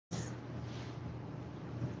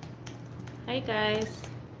Hi guys.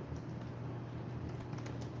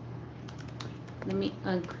 Let me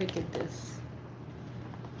uncricket this.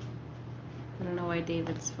 I don't know why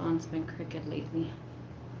David's phone's been crooked lately.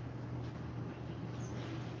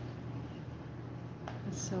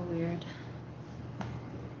 It's so weird.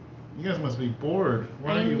 You guys must be bored.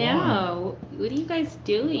 Why I are you know. On? What are you guys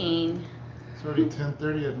doing? It's already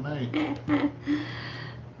 10:30 at night.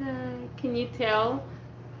 Can you tell?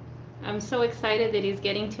 I'm so excited that he's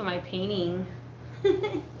getting to my painting.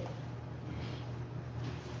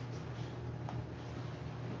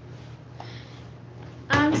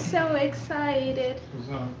 I'm so excited. Who's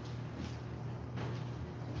on?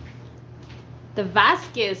 The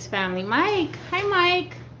Vasquez family. Mike. Hi,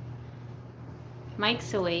 Mike.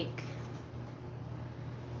 Mike's awake.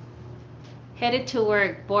 Headed to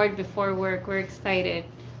work. Bored before work. We're excited.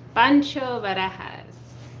 Pancho Barajas.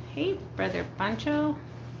 Hey, brother Pancho.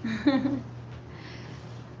 I'm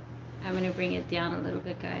going to bring it down a little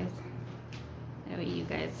bit, guys. That way you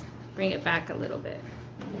guys bring it back a little bit.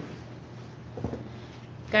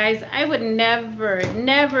 Guys, I would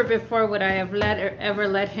never before would I have ever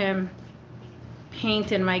let him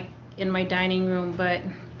paint in my dining room, but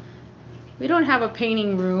we don't have a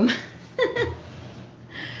painting room. A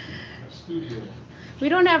studio. We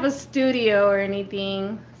don't have a studio or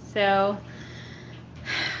anything, so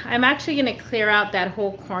I'm actually going to clear out that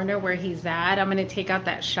whole corner where he's at. I'm going to take out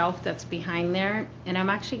that shelf that's behind there, and I'm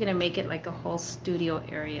actually going to make it like a whole studio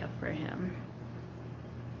area for him.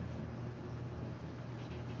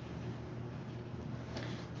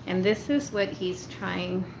 And this is what he's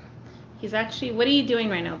trying. He's actually, what are you doing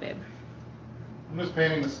right now, babe? I'm just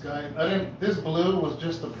painting the sky. This blue was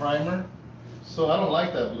just a primer, so I don't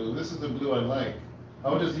like that blue. This is the blue I like. I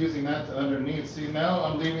was just using that to underneath. See, now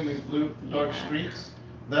I'm leaving these blue dark streaks.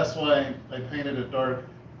 That's why I painted it dark,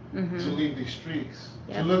 to leave these streaks.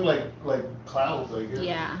 Yep. To look like clouds, I guess.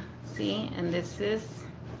 Yeah, see, and this is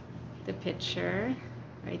the picture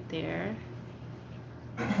right there.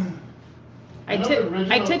 I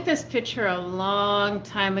took this picture a long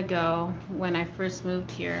time ago when I first moved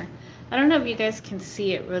here. I don't know if you guys can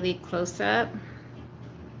see it really close up.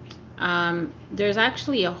 There's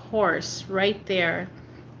actually a horse right there.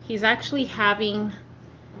 He's actually having,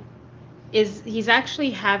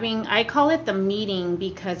 I call it the meeting,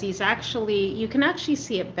 because you can actually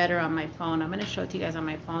see it better on my phone. I'm going to show it to you guys on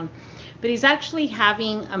my phone. But he's actually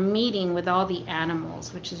having a meeting with all the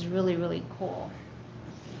animals, which is really, really cool.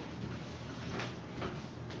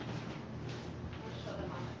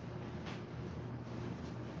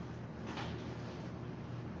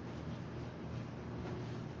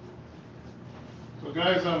 So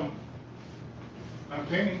guys, I'm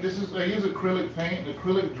painting. I use acrylic paint.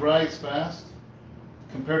 Acrylic dries fast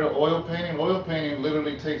compared to oil painting. Oil painting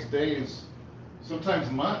literally takes days, sometimes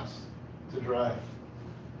months to dry,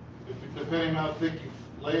 depending how thick you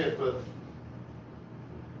lay it. But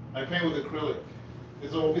I paint with acrylic.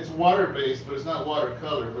 It's water-based, but it's not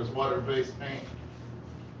watercolor, but it's water-based paint.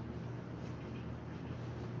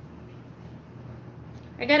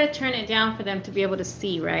 I gotta turn it down for them to be able to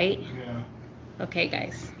see, right? Yeah. Okay,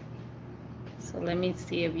 guys. So let me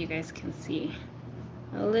see if you guys can see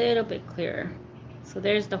a little bit clearer. So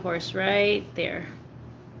there's the horse right there.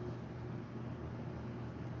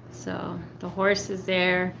 So the horse is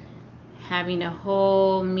there having a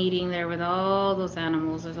whole meeting there with all those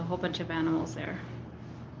animals. There's a whole bunch of animals there.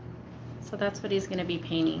 So that's what he's going to be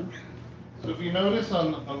painting. So if you notice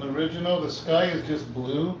on the original, the sky is just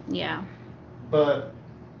blue. Yeah. But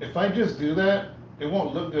if I just do that, it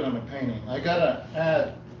won't look good on the painting. I gotta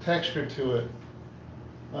add texture to it.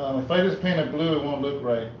 If I just paint it blue, it won't look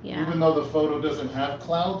right. Yeah. Even though the photo doesn't have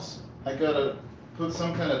clouds, I gotta put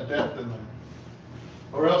some kind of depth in there.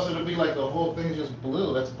 Or else it'll be like the whole thing's just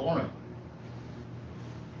blue. That's boring.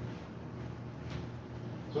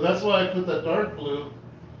 So that's why I put that dark blue.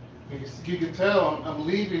 You can tell I'm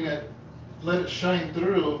leaving it, let it shine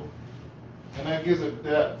through, and that gives it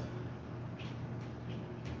depth.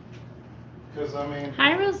 Because I mean,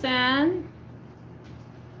 Hi, Roseanne.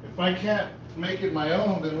 If I can't make it my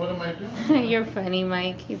own, then what am I doing? You're funny,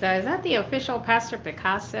 Mike. He's always, is that the official Pastor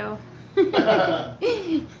Picasso?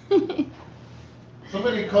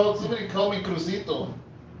 Somebody called me Crucito.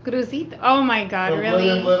 Crucito. Oh my God, really?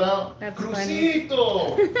 Let in, let out. That's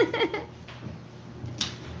Crucito. Funny.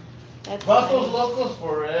 That's Vatos funny. locos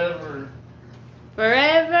forever.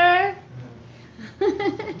 Forever.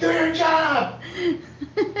 Do your job.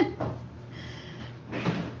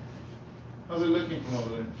 How's it looking from over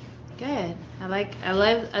there? Good. I like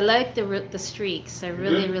the streaks. I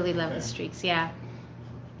really love the streaks. Yeah.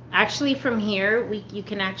 Actually, from here, you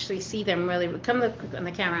can actually see them really. Come look on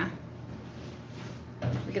the camera.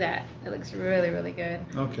 Look at that. It looks really, really good.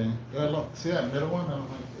 Okay. See that middle one? I don't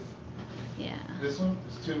like it. Yeah. This one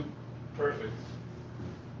is too perfect.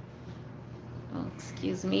 Well,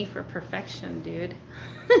 excuse me for perfection, dude.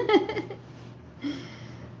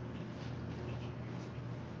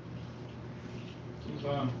 Keep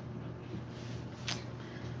on.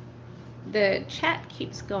 The chat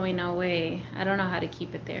keeps going away. I don't know how to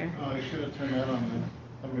keep it there. Oh, you should have turned that on then.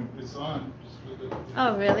 I mean, it's on. Just leave it.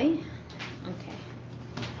 Oh, really? Okay.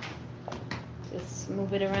 Just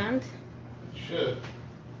move it around. Should.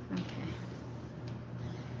 Okay.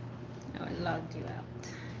 Oh, I logged you out.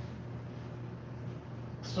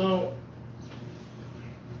 So,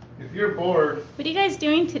 if you're bored, What are you guys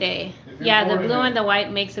doing today? If you're Yeah, the bored blue in it- and the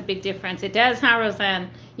white makes a big difference. It does, huh, Roseanne?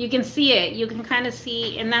 You can see it. You can kind of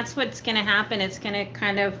see, and that's what's going to happen. It's going to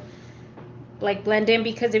kind of like blend in,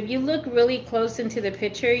 because if you look really close into the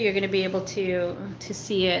picture, you're going to be able to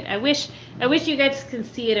see it. I wish you guys can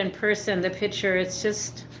see it in person, the picture. It's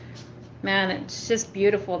just, man, it's just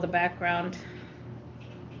beautiful, the background.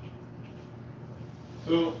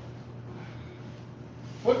 so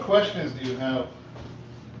what questions do you have?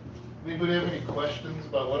 Anybody have any questions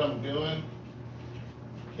about what I'm doing?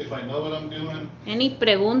 If I know what I'm doing? Any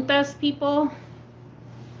preguntas, people?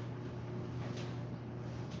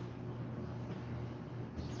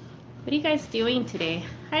 What are you guys doing today?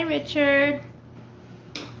 Hi, Richard.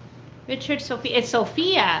 Richard, Sophia. It's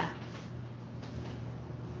Sophia.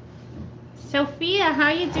 Sophia, how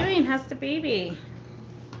you doing? How's the baby?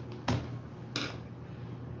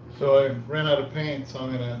 So I ran out of paint, so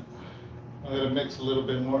I'm gonna mix a little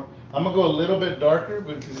bit more. I'm gonna go a little bit darker,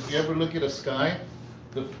 because if you ever look at a sky,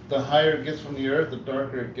 the higher it gets from the earth, the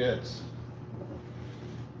darker it gets.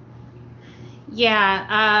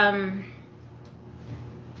 Yeah,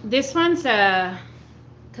 this one's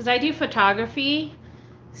because I do photography,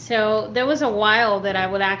 so there was a while that I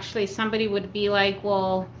would actually, somebody would be like,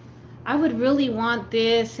 well, I would really want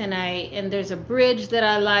this, and there's a bridge that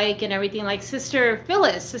I like and everything. Like Sister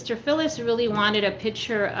Phyllis really wanted a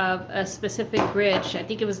picture of a specific bridge. I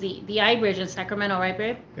think it was the I Bridge in Sacramento, right,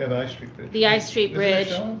 babe? Yeah, the I Street Bridge. The I Street Bridge.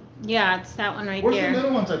 Isn't that one? Yeah, it's that one right Where's there. the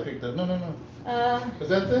little ones I picked up? No. Is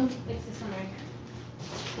that them? It's this one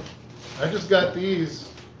right I just got these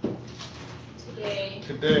here. Today.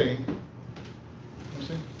 today.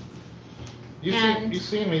 You see? And- You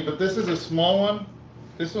see me, but this is a small one.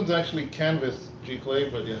 This one's actually canvas G-clay,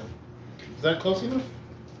 but yeah. Is that close enough?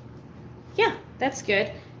 Yeah, that's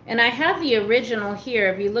good. And I have the original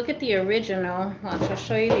here. If you look at the original, watch, I'll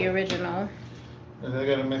show you the original. And I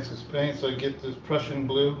gotta mix this paint, so I get this Prussian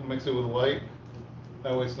blue, mix it with white.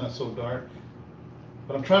 That way it's not so dark.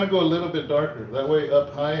 But I'm trying to go a little bit darker. That way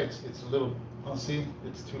up high, it's a little, oh see,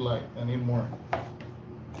 it's too light. I need more.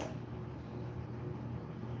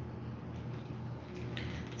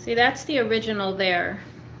 See, that's the original there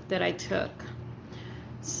that I took.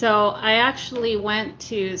 So I actually went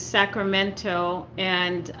to Sacramento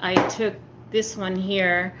and I took this one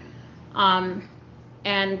here.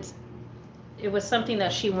 And it was something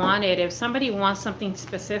that she wanted. If somebody wants something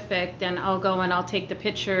specific, then I'll go and I'll take the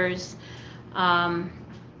pictures.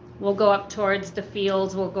 We'll go up towards the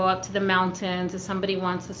fields. We'll go up to the mountains. If somebody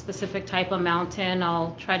wants a specific type of mountain,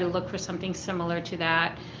 I'll try to look for something similar to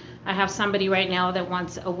that. I have somebody right now that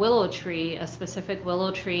wants a willow tree, a specific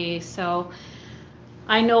willow tree. So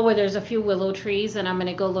I know where there's a few willow trees, and I'm going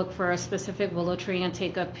to go look for a specific willow tree and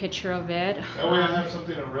take a picture of it. That way I have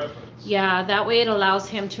something to reference. Yeah, that way it allows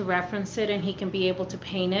him to reference it and he can be able to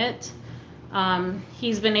paint it.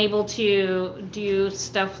 He's been able to do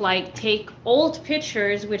stuff like take old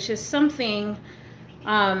pictures, which is something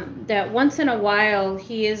that once in a while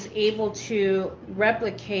he is able to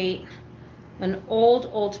replicate an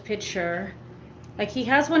old picture. Like he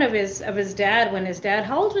has one of his dad when his dad,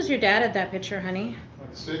 how old was your dad at that picture, honey? Like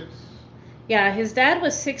 6. Yeah, his dad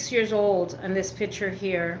was 6 years old on this picture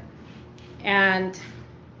here. And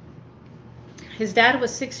his dad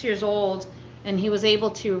was 6 years old and he was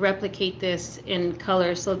able to replicate this in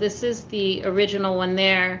color. So this is the original one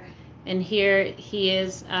there. And here he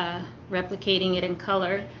is replicating it in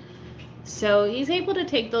color. So he's able to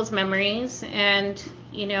take those memories and,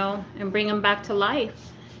 you know, and bring them back to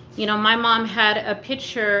life. You know, my mom had a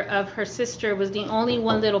picture of her sister, was the only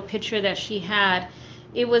one little picture that she had.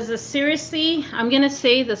 It was a seriously, I'm going to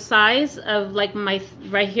say the size of like my,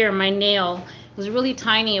 right here, my nail. It was really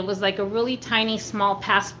tiny. It was like a really tiny, small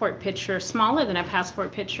passport picture, smaller than a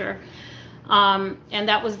passport picture. And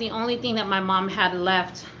that was the only thing that my mom had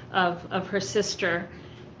left of her sister.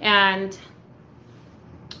 And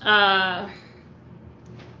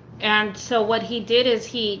And so what he did is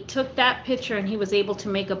he took that picture and he was able to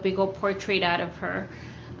make a big old portrait out of her.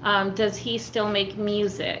 Does he still make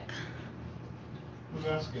music? Who's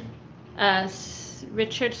asking?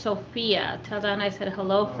 Richard Sophia. Tell Don I said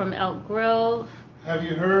hello from Elk Grove. Have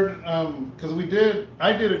you heard? Because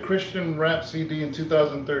I did a Christian rap CD in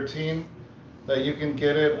 2013 that you can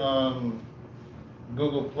get it on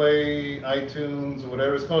Google Play, iTunes, or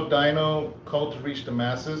whatever. It's called Dino, Call to Reach the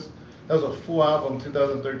Masses. That was a full album,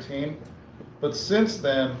 2013. But since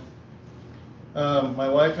then, my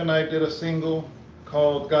wife and I did a single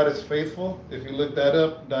called God is Faithful. If you look that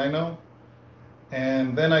up, Dino.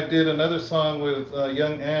 And then I did another song with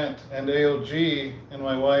Young Ant and AOG and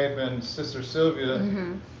my wife and Sister Sylvia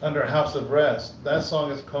under House of Rest. That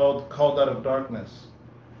song is called Called Out of Darkness.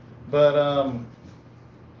 But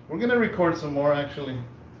we're going to record some more, actually.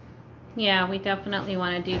 Yeah, we definitely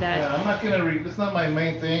want to do that. Yeah, I'm not going to it's not my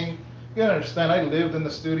main thing. You gotta understand, I lived in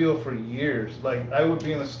the studio for years. Like, I would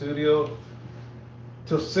be in the studio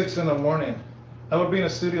till 6 in the morning. I would be in the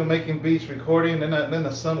studio making beats, recording, and then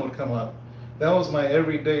the sun would come up. That was my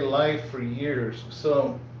everyday life for years.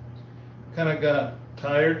 So, kind of got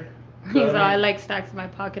tired. He's all, I like stacks in my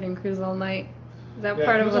pocket and cruise all night. Is that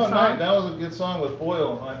part of the song? Night, that was a good song with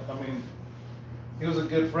Boyle. I mean, he was a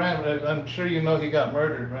good friend. I'm sure you know he got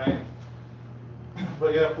murdered, right?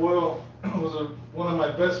 But yeah, Boyle was one of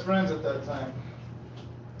my best friends at that time.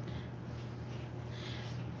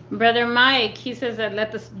 Brother Mike, he says that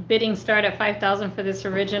let the bidding start at 5,000 for this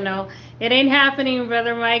original. It ain't happening,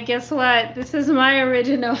 Brother Mike. Guess what? This is my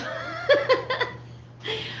original.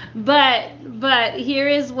 But here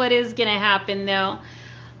is what is gonna happen though.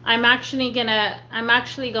 I'm actually going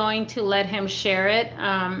to let him share it.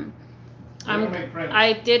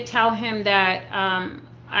 I did tell him that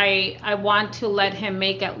I want to let him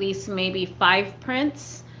make at least maybe 5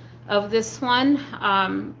 prints of this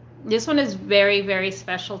one. This one is very, very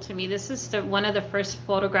special to me. This is one of the first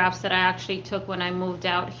photographs that I actually took when I moved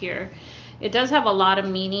out here. It does have a lot of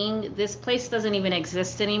meaning. This place doesn't even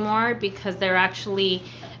exist anymore because they're actually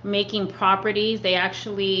making properties. They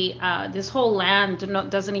actually, this whole land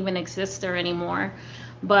doesn't even exist there anymore.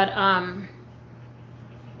 But,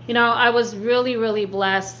 you know, I was really, really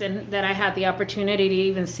blessed and that I had the opportunity to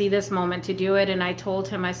even see this moment to do it. And I told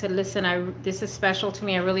him, I said, listen, this is special to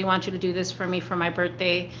me. I really want you to do this for me for my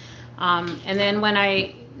birthday. And then when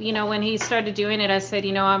when he started doing it, I said,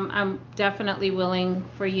 you know, I'm definitely willing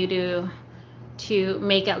for you to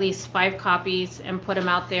make at least 5 copies and put them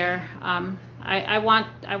out there. I want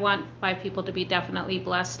 5 people to be definitely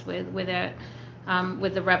blessed with it,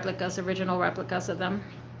 with the replicas, original replicas of them.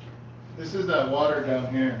 This is that water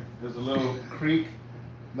down here. There's a little creek.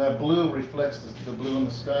 That blue reflects the blue in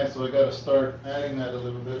the sky, so I got to start adding that a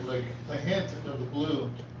little bit, like a hint of the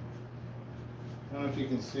blue. I don't know if you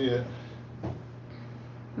can see it.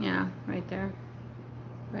 Yeah, right there.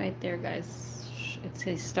 Right there, guys.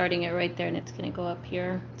 It's starting it right there, and it's going to go up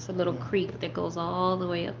here. It's a little creek that goes all the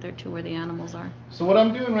way up there to where the animals are. So what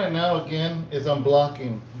I'm doing right now, again, is I'm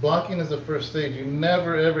blocking. Blocking is the first stage. You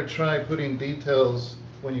never, ever try putting details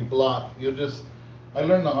when you block. I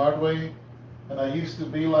learned the hard way, and I used to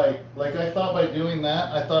be like I thought by doing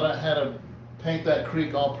that, I thought I had to paint that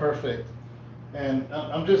creek all perfect. And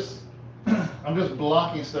I'm just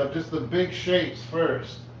blocking stuff, just the big shapes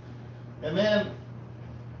first. And then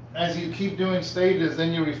as you keep doing stages,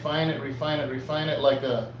 then you refine it like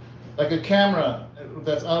a camera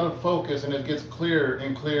that's out of focus, and it gets clearer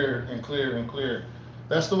and clearer and clearer and clearer.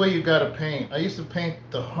 That's the way you gotta paint. I used to paint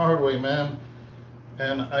the hard way, man.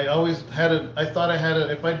 And I always I thought I had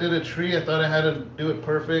if I did a tree, I thought I had to do it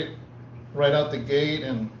perfect right out the gate,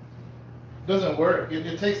 and it doesn't work.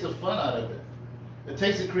 It takes the fun out of it. It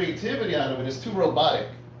takes the creativity out of it. It's too robotic.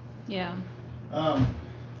 Yeah.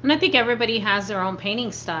 And I think everybody has their own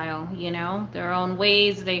painting style, you know, their own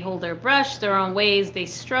ways they hold their brush, their own ways they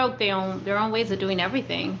stroke, their own ways of doing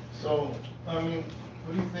everything. So, I mean,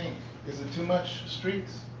 what do you think? Is it too much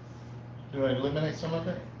streaks? Do I eliminate some of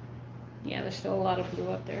it? Yeah, there's still a lot of blue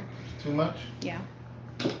up there. Too much? Yeah.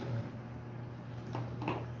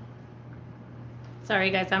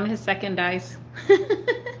 Sorry, guys, I'm his second dice.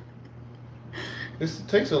 This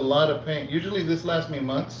takes a lot of paint. Usually this lasts me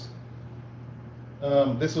months.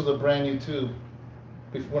 This was a brand new tube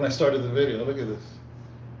when I started the video. Look at this.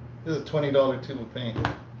 This is a $20 tube of paint.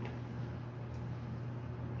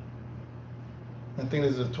 I think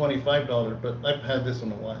this is a $25, but I've had this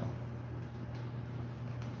one a while.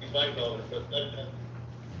 $5, but I've had.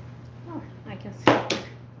 Oh, I can see.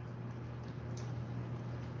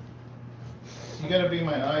 You gotta be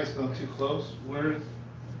my eyes going too close. Where's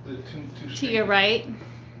the two To your right,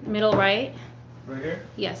 middle right. Right here?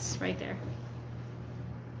 Yes, right there.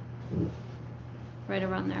 Right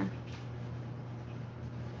around there.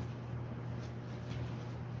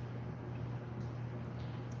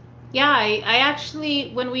 Yeah, I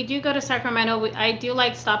actually, when we do go to Sacramento, I do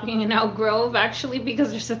like stopping in Elk Grove, actually,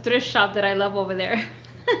 because there's a thrift shop that I love over there.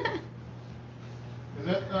 Is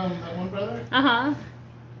that one brother? Uh-huh.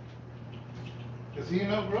 Is he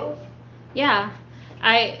in Elk Grove? Yeah.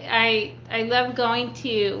 I love going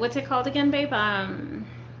to, what's it called again, babe?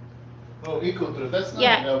 Oh, Eco Thrift. That's not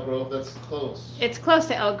Yeah. in Elk Grove. That's close. It's close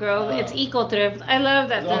to Elk Grove. It's Eco Thrift. I love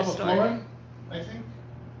that It's thrift off of store. Florin, I think.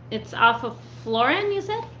 It's off of Florin, you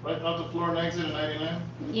said? Right off the Florin exit at 99.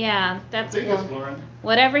 Yeah, I that's think cool. it's Florin.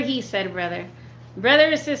 Whatever he said, brother.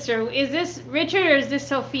 Brother or sister, is this Richard or is this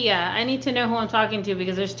Sophia? I need to know who I'm talking to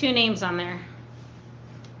because there's two names on there.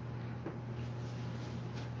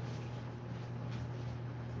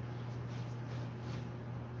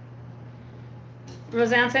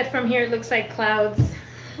 Roseanne said from here it looks like clouds.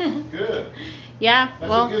 Good. Yeah, That's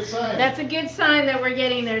well, a good sign. that's a good sign that we're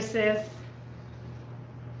getting there, sis.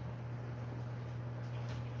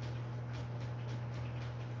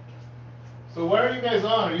 So why are you guys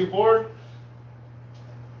on? Are you bored?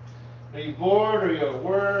 Are you bored? Are you at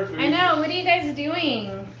work? I know. What are you guys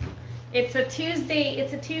doing? It's a Tuesday.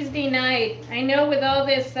 It's a Tuesday night. I know with all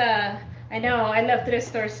this. I know. I love thrift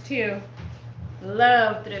stores too.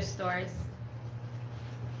 Love thrift stores.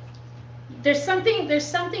 There's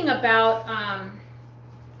something about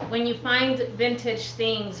when you find vintage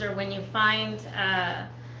things or when you find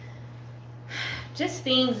just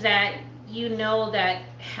things that you know that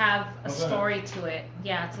have a story to it.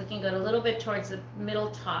 Yeah, it's looking good. A little bit towards the middle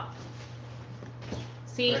top.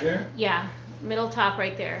 See? Right here? Yeah, middle top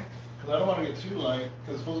right there. Because I don't want to get too light,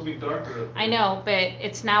 because it's supposed to be darker. I know, but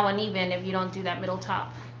it's now uneven if you don't do that middle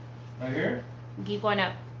top. Right here? Keep going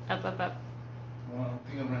up, up, up, up. Well, I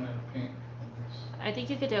think I'm running out of paint. I think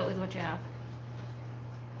you could do it with what you have.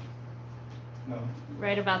 No.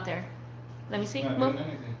 Right about there. Let me see. Not Move. doing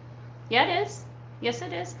anything. Yeah, it is. Yes,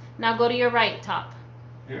 it is. Now go to your right top.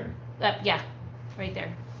 Here? Up, yeah, right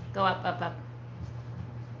there. Go up, up, up.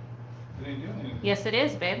 It ain't doing anything. Yes, it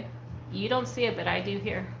is, babe. You don't see it, but I do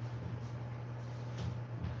here.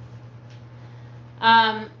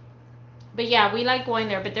 But yeah, we like going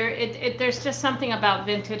there. But there's just something about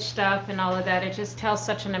vintage stuff and all of that. It just tells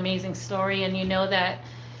such an amazing story, and you know that,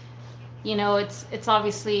 you know, it's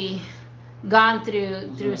obviously gone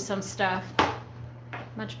through some stuff.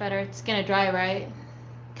 Much better. It's gonna dry, right?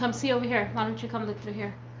 Come see over here. Why don't you come look through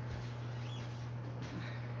here?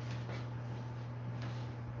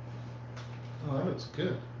 Oh, that looks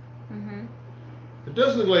good. Mm-hmm. It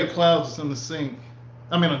does look like clouds on the sink.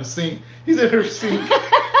 I mean, on the sink. He's at her sink.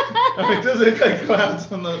 I mean, it does look like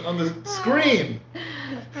clouds on the screen.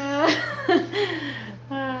 That's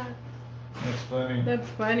funny. That's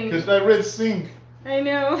funny. Because I read sink. I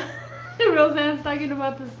know. Roseanne's talking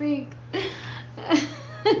about the sink.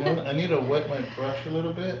 I need to wet my brush a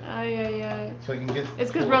little bit Ay. so I can get.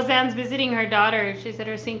 It's because Roseanne's visiting her daughter. She said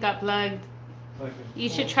her sink got plugged. You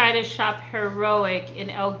should try to shop Heroic in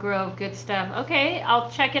Elk Grove. Good stuff. Okay, I'll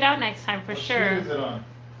check it out next time for sure. What street is it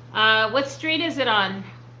on? What street is it on?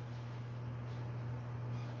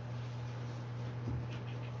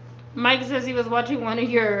 Mike says he was watching one of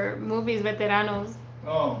your movies, Veteranos.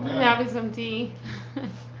 Oh, man. Having some tea.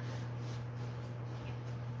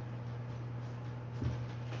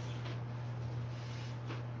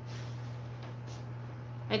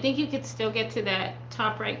 I think you could still get to that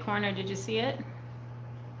top right corner. Did you see it?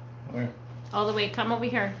 Where? All the way. Come over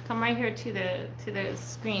here. Come right here to the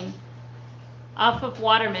screen. Off of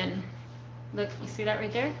Waterman. Look, you see that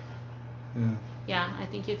right there? Yeah. Yeah, I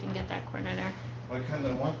think you can get that corner there. I kind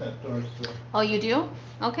of want that dark stuff. Oh, you do?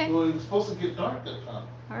 Okay. Well, it's supposed to get dark at top.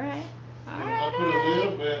 All right. I put a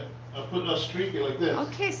little bit. I put a streak like this.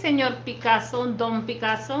 Okay, Señor Picasso, Don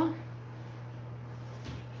Picasso.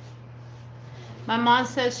 My mom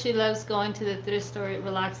says she loves going to the thrift store. It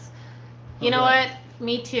relax. You know what?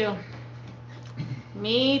 Me too.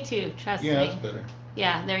 Me too. Trust Yeah, me. that's better.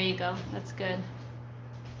 Yeah, there you go. That's good.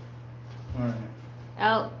 All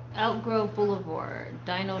right. Elk Grove Boulevard,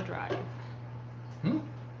 Dino Drive. Hmm?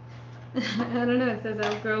 I don't know. It says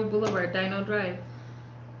Elk Grove Boulevard, Dino Drive.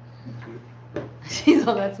 That's weird. She's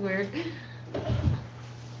all, that's weird.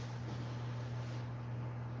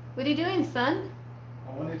 What are you doing, son?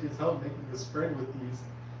 I wanted his help making the spread with these.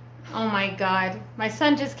 Oh my God. My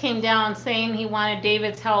son just came down saying he wanted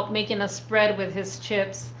David's help making a spread with his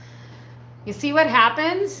chips. You see what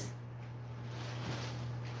happens?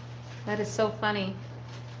 That is so funny.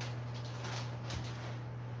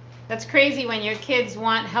 That's crazy when your kids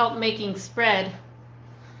want help making spread.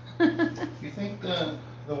 You think the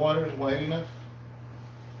water is white enough?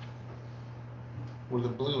 Where the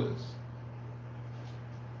blue is?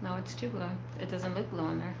 No, it's too blue. It doesn't look blue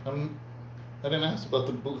in there. I didn't ask about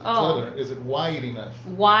the blue Oh. color. Is it wide enough?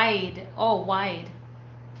 Wide. Oh, wide.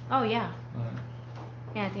 Oh, yeah. All right.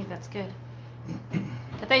 Yeah, I think that's good.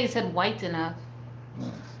 I thought you said white enough.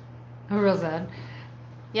 No. Real sad.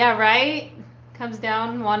 Yeah, right? Comes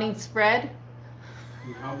down wanting spread.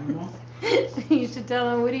 How we want? You should tell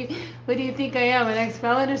him, what do you think I am, an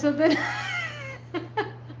ex-felon or something?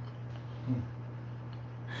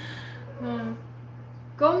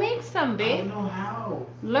 Go make some, I babe. don't know how.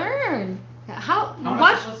 Learn. How How am I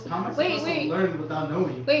watch. supposed, how am I Wait, supposed wait. to learn without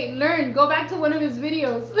knowing? Wait, learn. Go back to one of his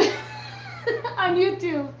videos on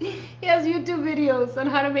YouTube. He has YouTube videos on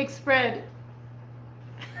how to make spread.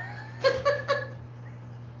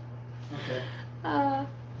 Okay.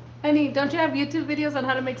 Honey, don't you have YouTube videos on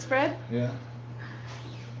how to make spread? Yeah.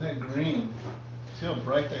 That green. See how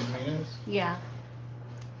bright that green is? Yeah.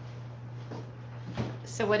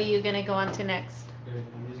 So what are you gonna go on to next? Good.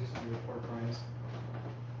 I'm using some of your pork rinds.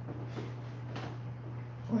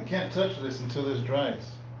 Well, I can't touch this until this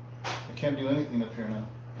dries. I can't do anything up here now.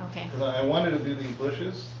 Okay. Because I wanted to do these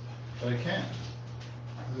bushes, but I can't.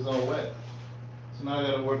 This is all wet. So now I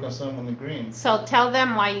gotta work on some on the green. So tell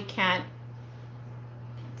them why you can't.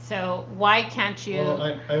 So why can't you?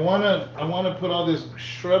 Well, I wanna put all this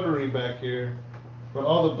shrubbery back here, but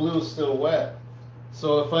all the blue is still wet.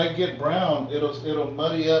 So if I get brown, it'll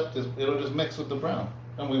muddy up this. It'll just mix with the brown.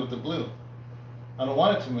 With the blue. I don't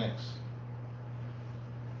want it to mix.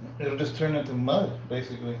 It'll just turn into mud,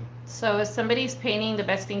 basically. So if somebody's painting, the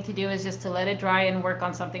best thing to do is just to let it dry and work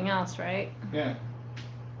on something else, right? Yeah.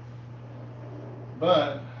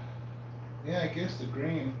 But yeah, I guess the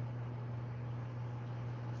green.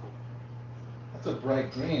 That's a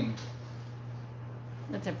bright green.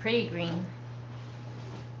 That's a pretty green.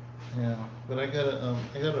 Yeah, but I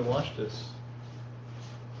gotta wash this.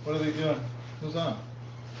 What are they doing? Who's on?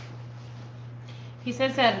 He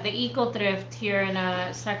says that the Eco Thrift here in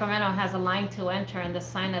Sacramento has a line to enter, and the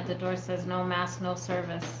sign at the door says no mask, no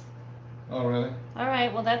service. Oh, really? All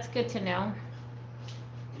right, well that's good to know.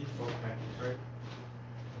 These pork packets,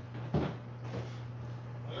 right?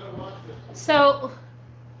 I gotta wash this. So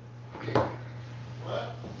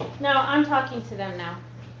What? no, I'm talking to them now.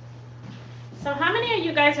 So how many of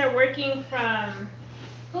you guys are working from?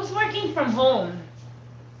 Who's working from home?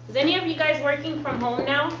 Is any of you guys working from home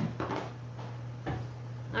now?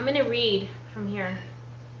 I'm gonna read from here.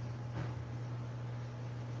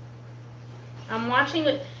 I'm watching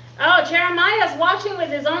with. Oh, Jeremiah's watching with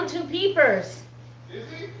his own two peepers. Is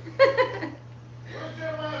he? Where's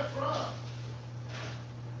Jeremiah from?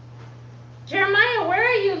 Jeremiah, where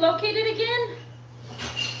are you located again?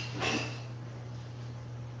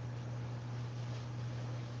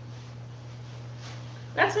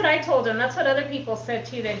 That's what I told him. That's what other people said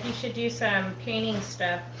too, that he should do some painting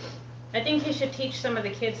stuff. I think he should teach some of the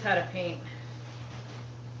kids how to paint.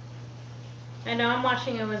 I know I'm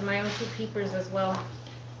watching him with my own two peepers as well.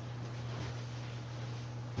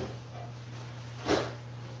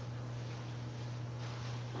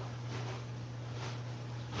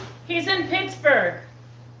 He's in Pittsburgh.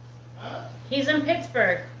 Huh? He's in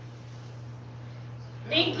Pittsburgh.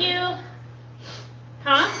 Thank you.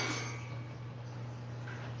 Huh?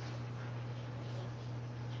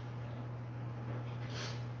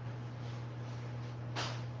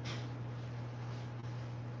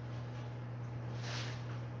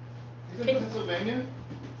 He's in Pennsylvania?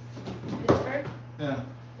 Pittsburgh? Yeah.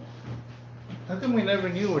 How come we never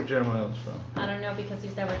knew where Jeremiah was from? I don't know because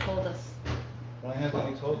he's never told us. Why hasn't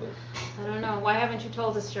he told us? I don't know. Why haven't you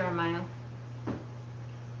told us, Jeremiah?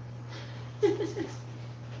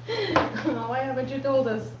 Why haven't you told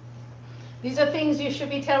us? These are things you should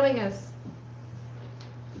be telling us.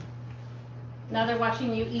 Now they're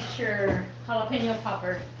watching you eat your jalapeno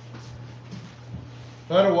popper.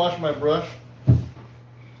 I had to wash my brush.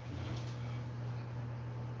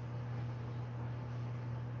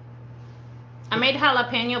 I made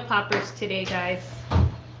jalapeno poppers today, guys.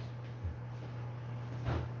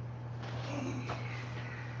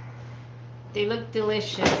 They look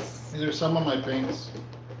delicious. These are some of my paints.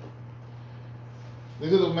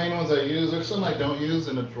 These are the main ones I use. There's some I don't use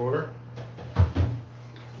in a drawer,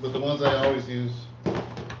 but the ones I always use.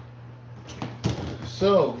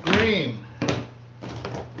 So, green.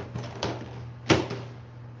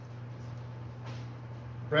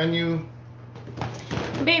 Brand new.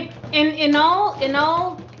 Babe, in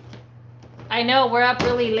all, I know we're up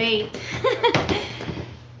really late.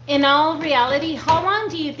 In all reality, how long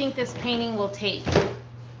do you think this painting will take?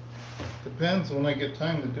 Depends when I get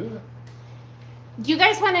time to do it. Do you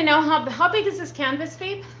guys want to know how big is this canvas,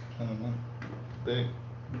 babe? I don't know. Big.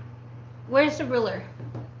 Where's the ruler?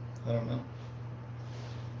 I don't know.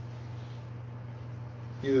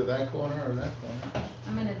 Either that corner or that corner.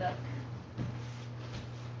 I'm gonna look.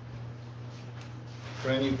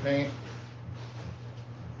 Brand new paint.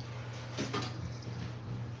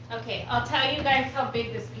 Okay, I'll tell you guys how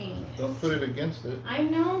big this painting is. Don't put it against it. I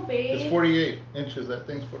know, babe. It's 48 inches. That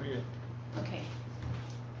thing's 48. Okay.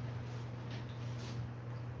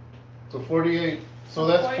 So 48. So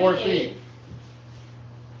that's 4 feet.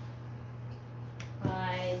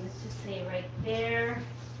 By, let's just say right there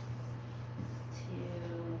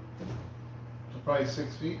to So probably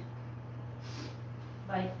 6 feet.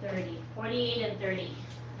 by 30. 48 and 30.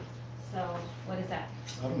 So what is that?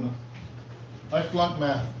 I don't know. I flunked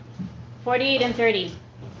math. 48 and 30.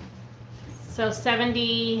 So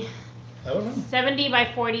 70, I don't know. 70 by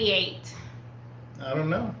 48. I don't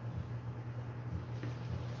know.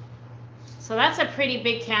 So that's a pretty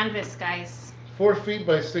big canvas, guys. 4 feet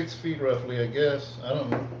by 6 feet roughly, I guess. I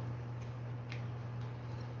don't know.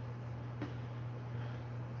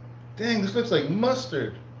 Dang, this looks like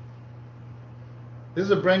mustard. This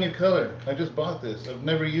is a brand new color. I just bought this. I've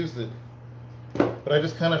never used it. But I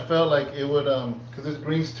just kind of felt like it would, because this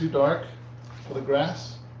green's too dark for the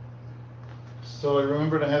grass. So I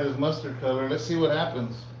remembered I had this mustard color. Let's see what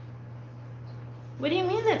happens. What do you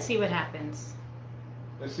mean, let's see what happens?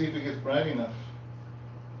 Let's see if it gets bright enough.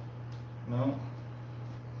 No.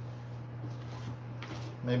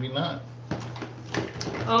 Maybe not.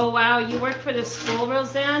 Oh, wow, you work for the school,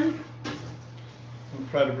 Roseanne? I'm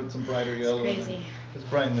trying to put some brighter yellow in it. Crazy. Let's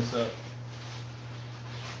brighten this up.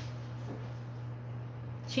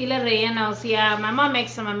 Chile rellenos, yeah, my mom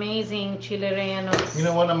makes some amazing chile rellenos. You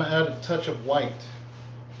know what? I'm going to add a touch of white.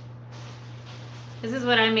 This is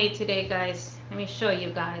what I made today, guys. Let me show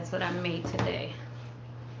you guys what I made today.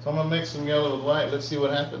 So I'm going to mix some yellow with white. Let's see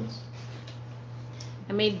what happens.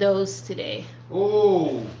 I made those today.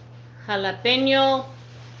 Oh, Jalapeno.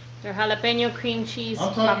 They're jalapeno cream cheese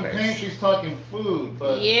I'm talking poppers. paint, she's talking food,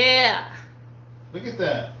 but Yeah. look at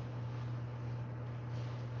that.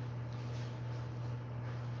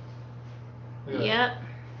 Look at that. Yep.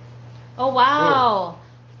 Oh, wow.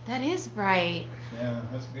 That is bright. Yeah,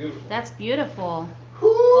 that's beautiful. That's beautiful. Woo!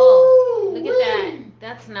 Oh, look at that.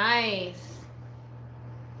 That's nice.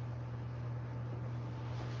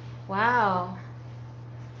 Wow.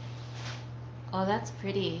 Oh, that's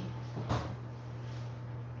pretty.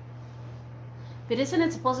 But isn't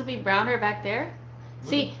it supposed to be browner back there?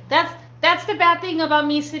 See, that's the bad thing about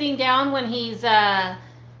me sitting down when he's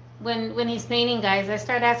when he's painting, guys. I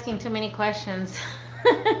start asking too many questions.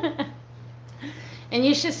 And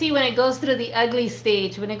you should see when it goes through the ugly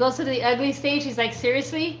stage. When it goes through the ugly stage, he's like,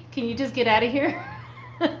 seriously? Can you just get out of here?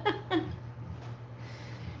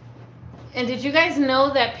 And did you guys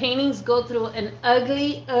know that paintings go through an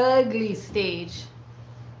ugly, ugly stage?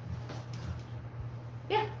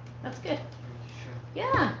 Yeah, that's good.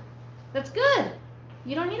 Yeah, that's good.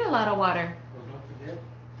 You don't need a lot of water. Well, don't forget,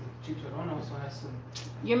 the chicharron also has some.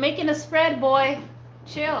 You're making a spread, boy.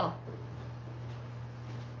 Chill.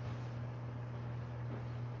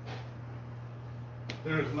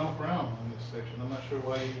 There is no brown on this section. I'm not sure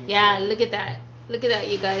why you. Yeah, look at that. Look at that,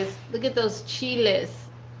 you guys. Look at those chiles.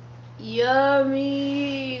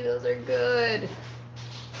 Yummy. Those are good.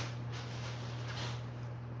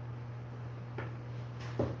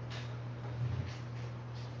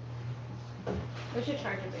 Where's your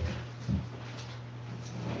charger, baby?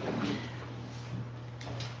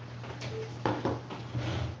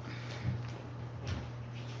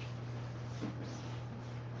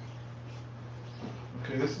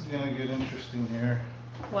 Okay, this is gonna get interesting here.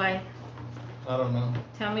 Why? I don't know.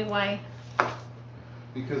 Tell me why.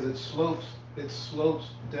 Because it slopes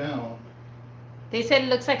down. They said it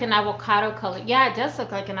looks like an avocado color. Yeah, it does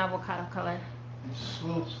look like an avocado color. It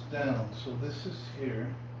slopes down. So this is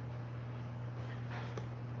here.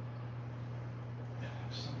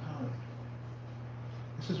 Somehow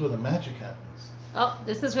this is where the magic happens. Oh,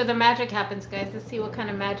 this is where the magic happens, guys. Let's see what kind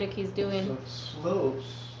of magic he's So doing. it slopes.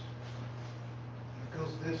 It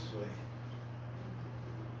goes this way.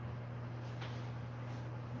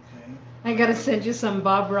 Okay. I gotta send you some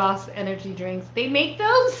Bob Ross energy drinks. They make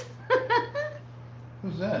those?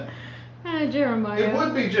 Who's that? Jeremiah. It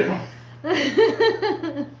would be Jeremiah.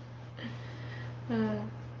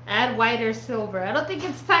 Add white or silver. I don't think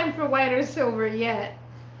it's time for white or silver yet.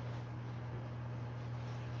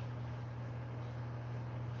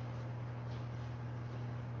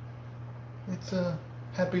 It's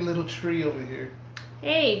happy little tree over here.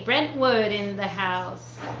 Hey, Brentwood in the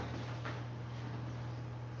house.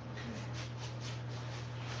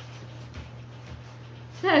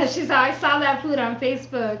 She's all, I saw that food on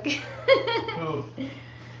Facebook. Oh.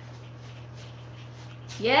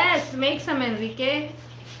 Yes, make some, Enrique.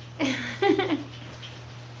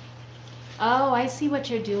 Oh, I see what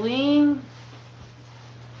you're doing.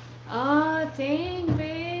 Oh, dang,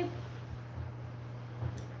 babe.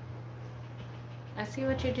 I see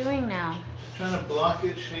what you're doing now. Trying to block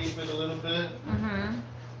it, shape it a little bit. Mm-hmm.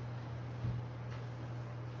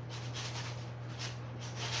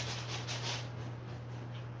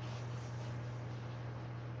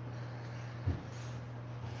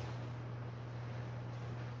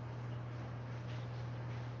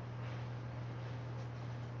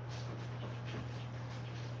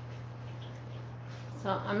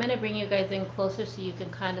 So I'm going to bring you guys in closer so you can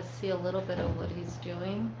kind of see a little bit of what he's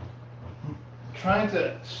doing. Trying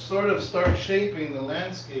to sort of start shaping the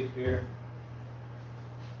landscape here.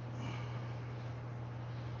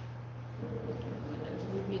 I'm going to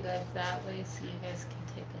move you guys that way so you guys can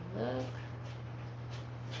take a look.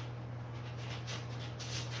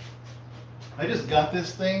 I just got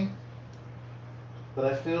this thing, but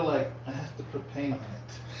I feel like I have to put paint on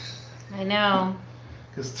it. I know.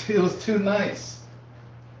 Because it was too nice.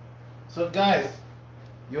 So guys,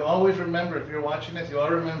 you always remember, if you're watching this, you all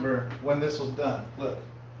remember when this was done. Look.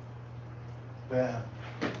 Bam.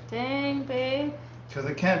 Dang, babe. Because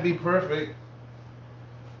it can't be perfect.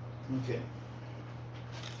 Okay.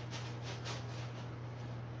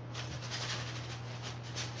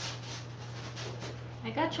 I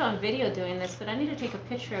got you on video doing this, but I need to take a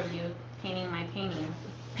picture of you painting my painting.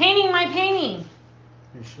 Painting my painting!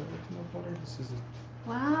 You sure it's no water? This is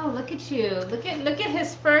Wow, look at you. Look at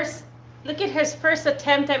his first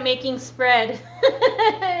attempt at making spread.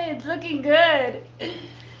 It's looking good.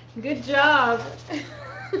 Good job.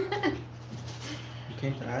 You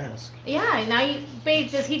came to ask. Yeah, now you, babe,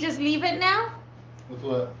 does he just leave it now? With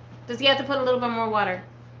what? Does he have to put a little bit more water?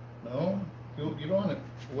 No, you don't want it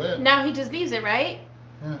wet. Now he just leaves it, right?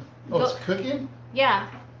 Yeah. Oh, Go- it's cooking? Yeah.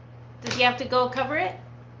 Does he have to go cover it?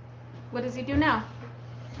 What does he do now?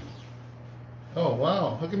 Oh,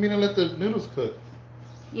 wow. How come you didn't let the noodles cook?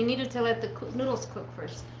 You needed to let the noodles cook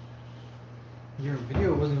first. Your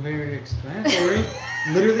video wasn't very explanatory.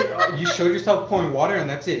 Literally, you showed yourself pouring water and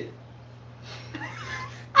that's it.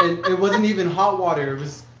 And it wasn't even hot water. It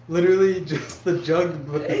was literally just the jug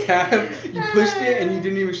with the tab. You pushed it and you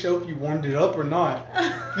didn't even show if you warmed it up or not.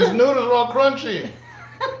 These noodles are all crunchy.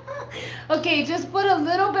 Okay, just put a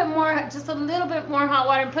little bit more, just a little bit more hot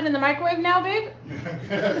water and put it in the microwave now, babe. You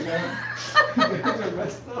guys are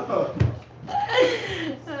messed up.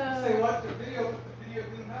 Say watch the video, but the video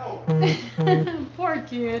didn't help. Poor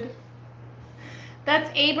kid. That's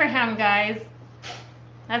Abraham, guys.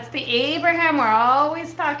 That's the Abraham we're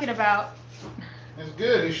always talking about. It's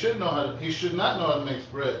good. He should know how to. He should not know how to make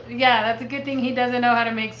spread. Yeah, that's a good thing he doesn't know how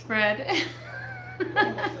to make spread.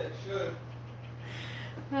 Almost said should.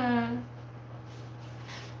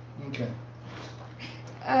 Okay.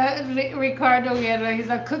 Ricardo, he's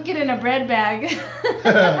like, cook it in a bread bag.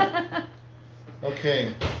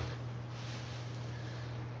 Okay.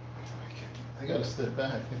 I gotta step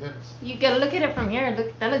back. You gotta look at it from here.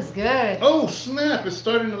 Look, that looks good. Oh snap! It's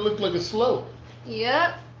starting to look like a slope.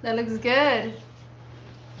 Yep, that looks good. It's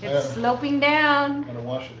Yeah. sloping down. I'm gonna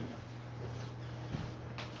wash it.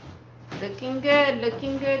 Looking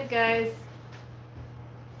good, guys.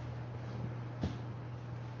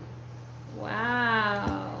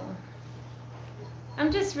 Wow.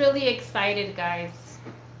 I'm just really excited, guys,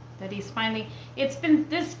 that he's finally,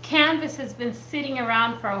 this canvas has been sitting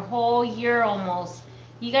around for a whole year almost.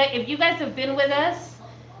 You guys, if you guys have been with us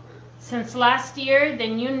since last year,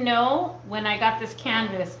 then you know when I got this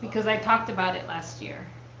canvas because I talked about it last year.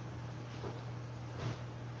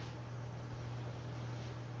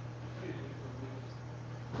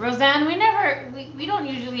 Roseanne, we don't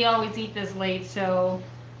usually always eat this late, so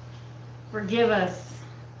forgive us.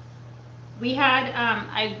 We had,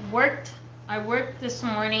 I worked this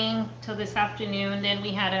morning till this afternoon, then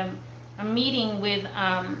we had a meeting with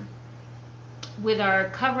our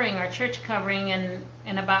covering, our church covering, and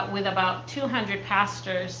with about 200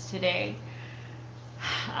 pastors today.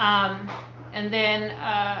 And then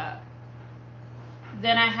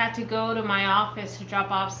I had to go to my office to drop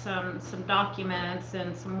off some documents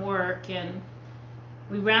and some work, and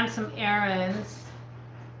we ran some errands,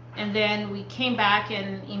 and then we came back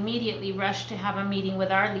and immediately rushed to have a meeting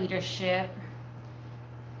with our leadership,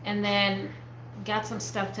 and then got some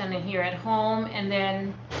stuff done in here at home, and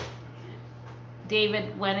then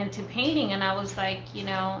David went into painting, and I was like, you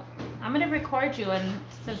know, I'm gonna record you, and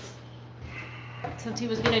since he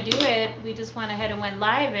was gonna do it, we just went ahead and went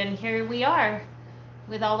live, and here we are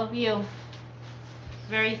with all of you.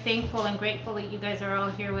 Very thankful and grateful that you guys are all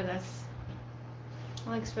here with us. It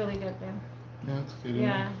looks really good, man. Yeah, it's good.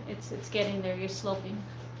 Yeah, it's getting there. You're sloping.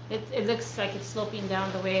 It looks like it's sloping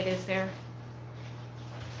down the way it is there.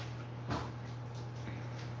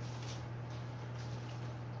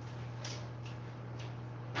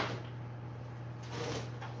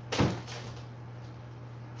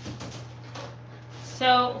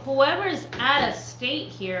 So whoever's out of state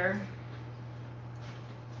here,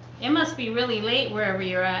 it must be really late wherever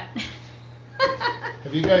you're at.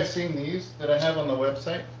 Have you guys seen these that I have on the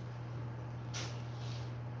website?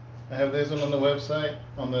 I have this one on the website,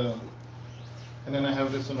 and then I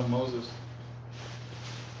have this one of Moses.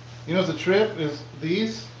 You know, the trip is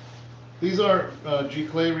these are G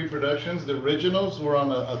Clay reproductions. The originals were on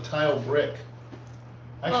a tile brick.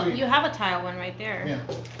 Actually, well, you have a tile one right there. Yeah.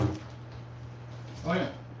 Oh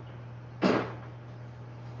yeah.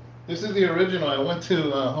 This is the original. I went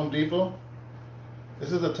to Home Depot.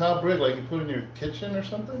 This is a tile brick like you put in your kitchen or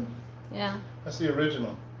something. Yeah. That's the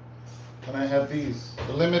original. And I have these,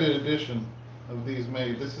 the limited edition of these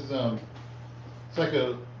made. This is it's like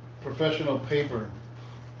a professional paper.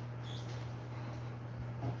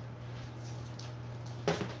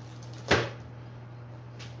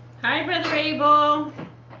 Hi, Brother Abel.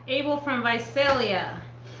 Abel from Visalia.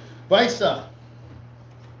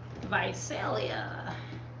 Visalia.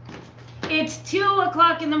 It's 2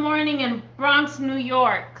 o'clock in the morning in Bronx, New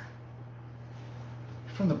York.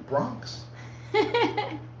 You're from the Bronx?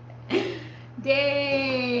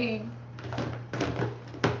 Dang.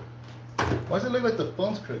 Why does it look like the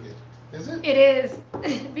phone's crooked? Is it? It is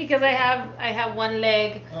because I have one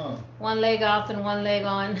leg, one leg off and one leg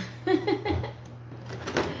on.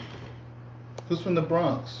 Who's from the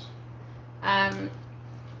Bronx?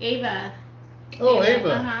 Ava. Oh,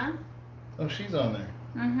 Ava. Uh-huh. Oh, she's on there.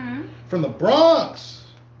 Mm-hmm. From the Bronx.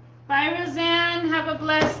 Bye, Roseanne. Have a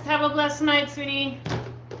blessed night, sweetie.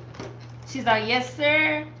 She's like, yes,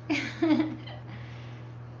 sir.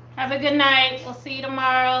 Have a good night. We'll see you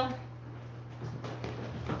tomorrow.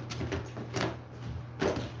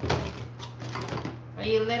 Are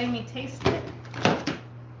you letting me taste it?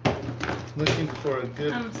 Looking for a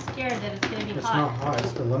good... I'm scared that it's going to be It's hot. not hot,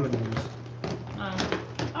 it's the lemon juice.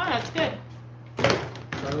 Oh, that's good.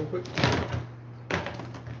 Try real quick.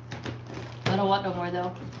 I don't want no more,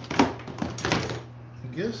 though.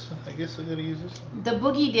 I guess I gotta use this one. The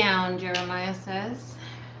boogie down, Jeremiah says.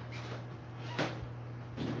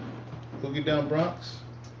 Boogie down Bronx.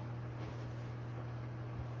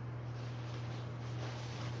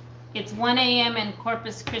 It's 1 a.m. in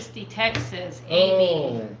Corpus Christi, Texas.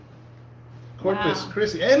 Oh, Corpus Wow.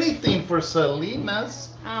 Christi. Anything for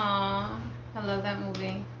Salinas. Aw, I love that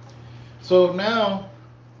movie. So now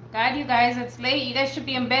God, you guys, it's late. You guys should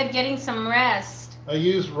be in bed getting some rest. I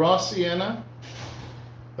use raw sienna,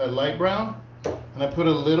 that light brown, and I put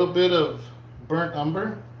a little bit of burnt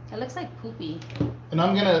umber. It looks like poopy. And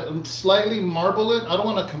I'm gonna slightly marble it. I don't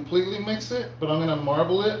want to completely mix it, but I'm gonna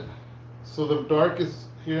marble it so the dark is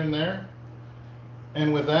here and there.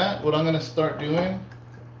 And with that, what I'm gonna start doing,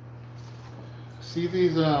 see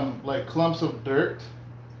these like clumps of dirt?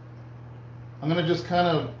 I'm gonna just kind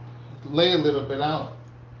of lay a little bit out.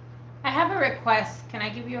 I have a request. Can I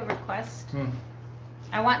give you a request?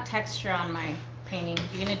 I want texture on my painting.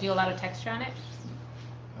 You're gonna do a lot of texture on it?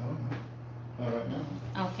 I don't know. Not right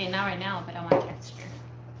now. Okay, not right now, but I want texture.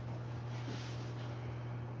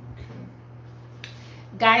 Okay.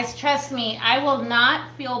 Guys, trust me, I will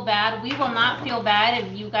not feel bad. We will not feel bad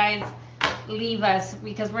if you guys leave us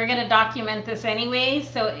because we're gonna document this anyway,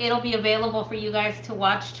 so it'll be available for you guys to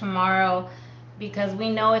watch tomorrow because we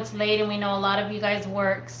know it's late and we know a lot of you guys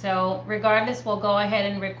work. So regardless, we'll go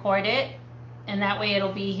ahead and record it, and that way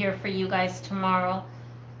it'll be here for you guys tomorrow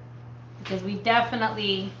because we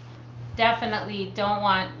definitely don't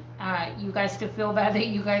want you guys to feel bad that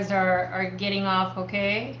you guys are getting off,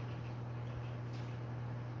 okay?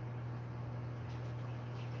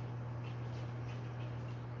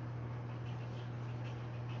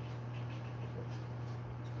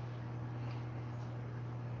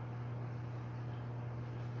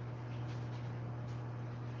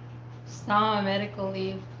 Still on medical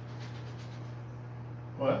leave,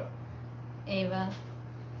 What? Ava.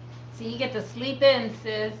 So you get to sleep in,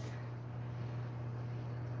 sis.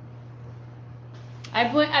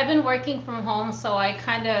 I've been working from home, so I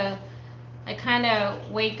kind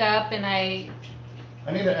of wake up and I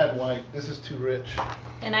I need to add white. This is too rich.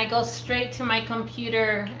 And I go straight to my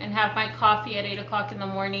computer and have my coffee at 8 o'clock in the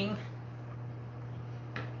morning.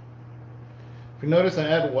 If you notice, I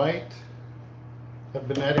add white. I've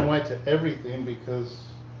been adding white to everything because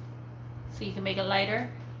So you can make it lighter.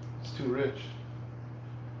 it's too rich.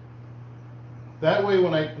 That way,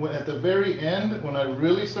 when at the very end, when I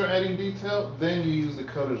really start adding detail, then you use the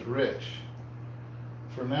colors rich.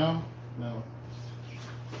 For now, no.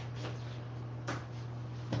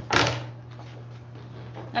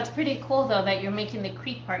 That's pretty cool though that you're making the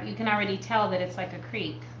creek part. You can already tell that it's like a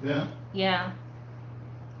creek. Yeah. Yeah.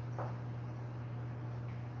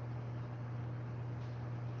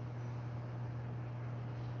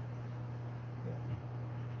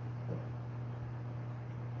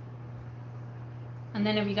 And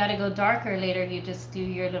then if you got to go darker later, you just do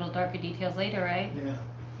your little darker details later, right? Yeah.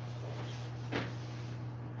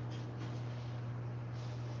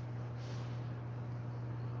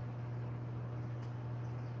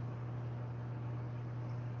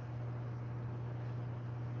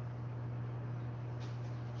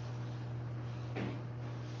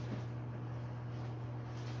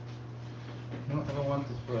 No, I don't want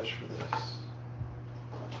this brush for this.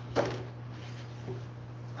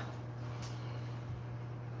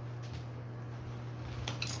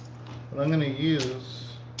 What I'm going to use.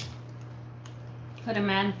 Put a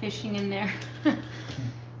man fishing in there.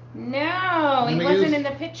 No, he gonna wasn't use- in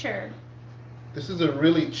the picture. This is a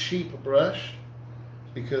really cheap brush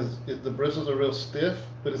because the bristles are real stiff,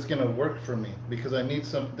 but it's going to work for me because I need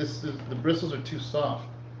some. The bristles are too soft.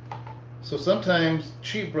 So sometimes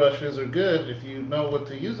cheap brushes are good if you know what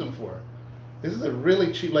to use them for. This is a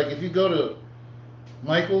really cheap. Like if you go to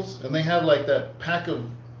Michael's and they have like that pack of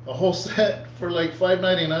a whole set for like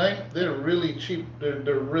 $5.99, they're really cheap.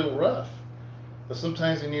 They're real rough. But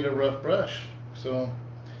sometimes you need a rough brush. So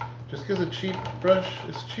just because a cheap brush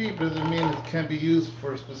is cheap doesn't mean it can't be used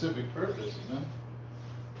for a specific purpose, you know?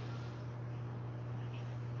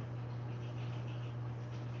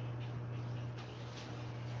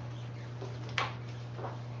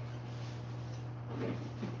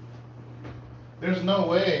 There's no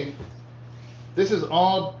way. This is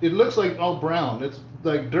all, it looks like all brown. It's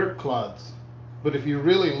like dirt clods. But if you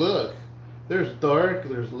really look, there's dark,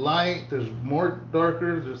 there's light, there's more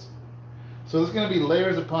darker, so there's going to be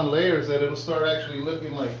layers upon layers that it'll start actually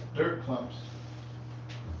looking like dirt clumps.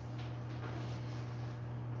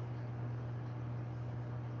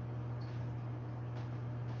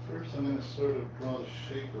 First I'm going to sort of draw the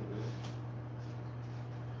shape of it.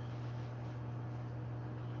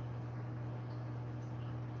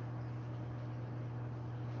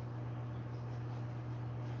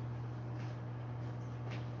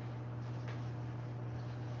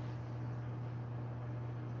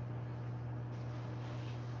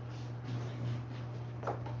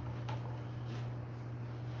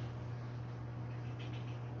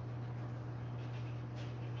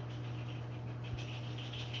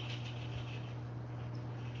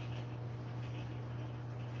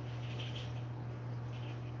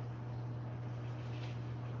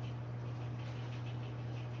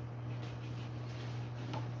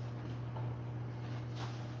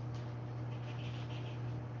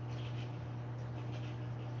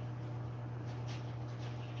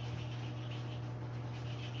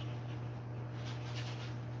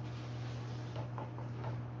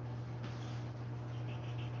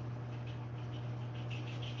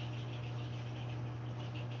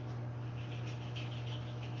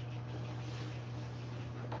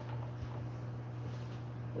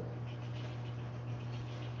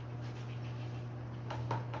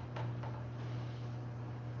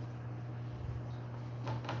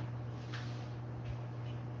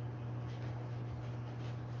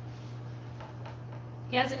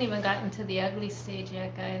 He hasn't even gotten to the ugly stage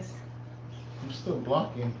yet, guys. I'm still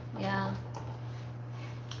blocking. Yeah.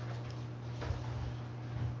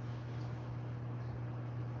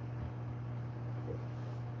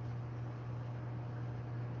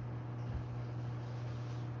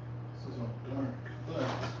 This is all dark, but I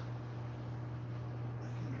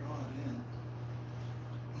can draw it in.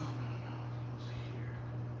 No, it's here.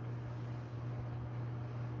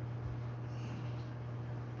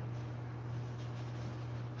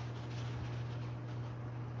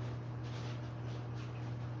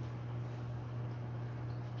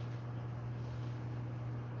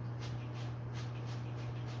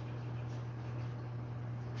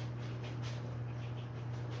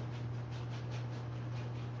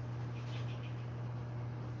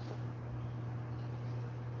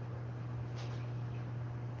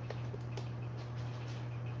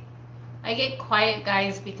 I get quiet,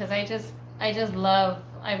 guys, because I just love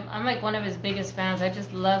I'm like one of his biggest fans. I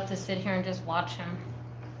just love to sit here and just watch him.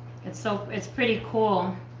 It's pretty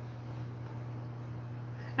cool.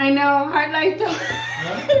 I know, hard like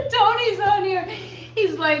Tony's on here.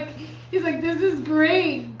 He's like, this is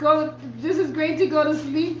great. This is great to go to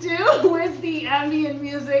sleep to. Where's the ambient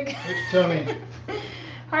music? It's Tony.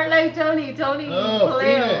 Heart like Tony. Oh,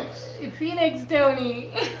 Paleo. Phoenix. Phoenix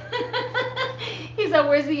Tony. He's like,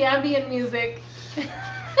 where's the ambient music?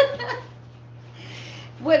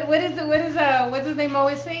 What does his name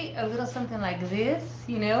always say? A little something like this,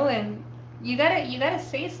 you know, and you gotta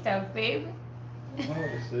say stuff, babe. I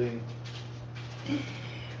want to see. I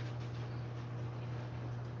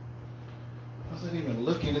wasn't even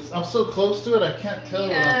looking. I'm so close to it, I can't tell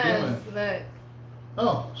what I'm doing. Look.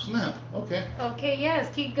 Oh, snap. Okay. Okay,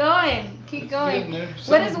 yes, keep going. Keep It's going. good, man.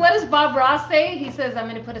 What does Bob Ross say? He says, I'm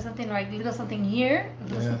gonna put something like a little something here, a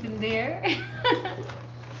little Yeah. something there.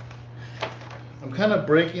 I'm kind of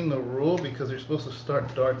breaking the rule because you're supposed to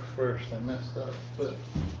start dark first. I messed up, but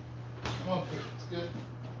come on, it's good.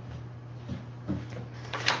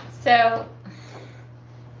 So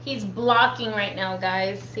he's blocking right now,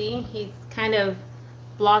 guys. See, he's kind of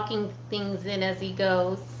blocking things in as he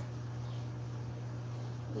goes.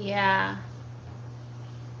 Yeah.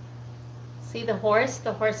 See the horse?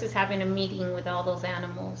 The horse is having a meeting with all those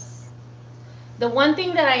animals. The one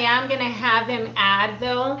thing that I am going to have him add,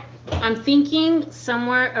 though, I'm thinking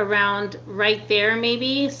somewhere around right there,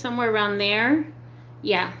 maybe. Somewhere around there.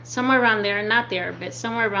 Yeah, somewhere around there. Not there, but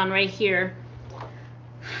somewhere around right here.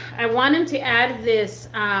 I want him to add this,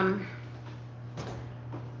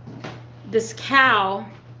 this cow.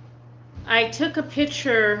 I took a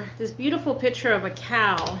picture, this beautiful picture of a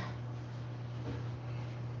cow.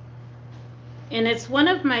 And it's one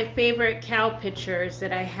of my favorite cow pictures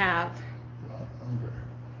that I have.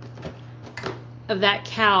 Of that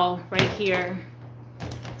cow right here.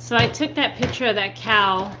 So I took that picture of that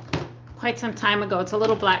cow quite some time ago. It's a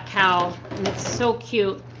little black cow and it's so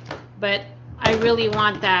cute. But I really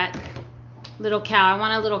want that little cow. I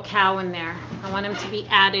want a little cow in there. I want him to be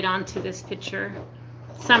added onto this picture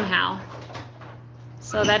somehow.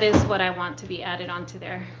 So that is what I want to be added onto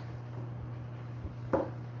there.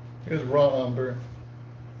 Here's raw umber.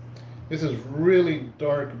 This is really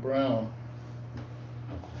dark brown.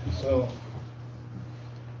 So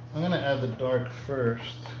I'm gonna add the dark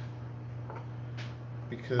first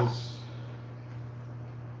because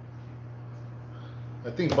I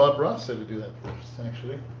think Bob Ross said to do that first,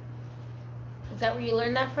 actually. Is that where you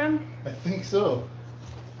learned that from? I think so.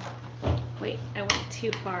 Wait, I went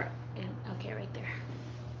too far in. Okay, right there.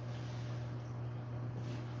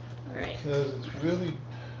 All right. Because it's really,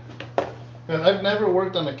 and I've never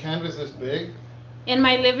worked on a canvas this big. In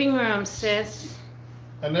my living room, sis.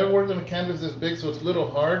 I've never worked on a canvas this big, so it's a little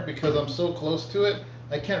hard because I'm so close to it.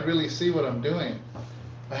 I can't really see what I'm doing.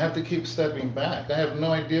 I have to keep stepping back. I have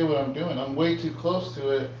no idea what I'm doing. I'm way too close to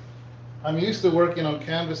it. I'm used to working on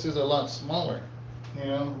canvases a lot smaller, you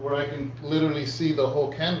know, where I can literally see the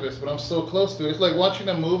whole canvas, but I'm so close to it. It's like watching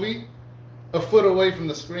a movie a foot away from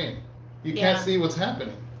the screen. You can't see what's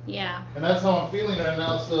happening. Yeah. And that's how I'm feeling right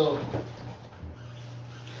now, so.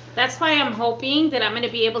 That's why I'm hoping that I'm going to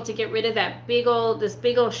be able to get rid of that this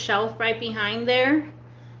big old shelf right behind there.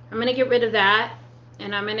 I'm going to get rid of that,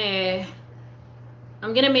 and I'm going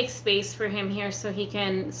to make space for him here so he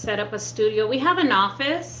can set up a studio. We have an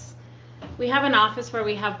office. We have an office where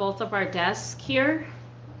we have both of our desks here.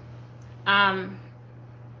 But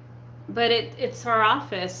it's our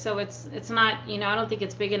office, so it's not, you know, I don't think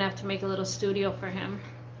it's big enough to make a little studio for him.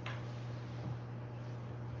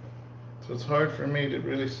 So it's hard for me to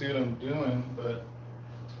really see what I'm doing, but.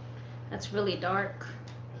 That's really dark.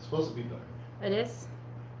 It's supposed to be dark. It is?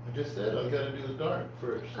 I just said I gotta do the dark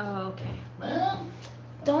first. Oh, okay. Man,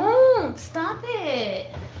 Don't! Stop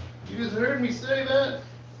it! you just heard me say that.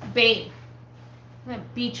 Babe, I'm gonna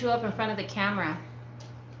beat you up in front of the camera.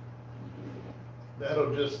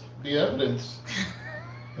 That'll just be evidence.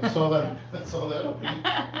 That's all that'll be.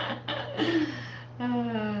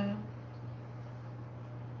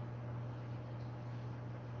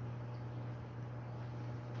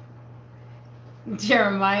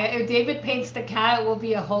 Jeremiah, if David paints the cow, it will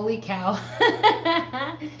be a holy cow.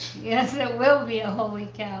 Yes, it will be a holy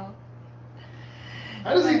cow.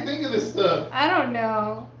 How does he think of this stuff? I don't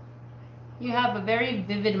know. You have a very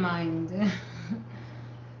vivid mind.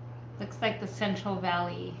 Looks like the Central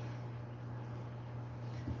Valley.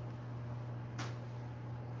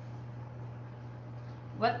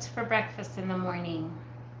 What's for breakfast in the morning?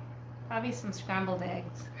 Probably some scrambled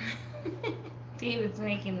eggs. David's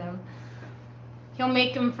making them. He'll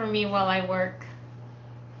make them for me while I work.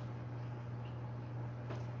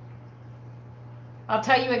 I'll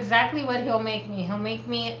tell you exactly what he'll make me. He'll make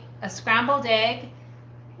me a scrambled egg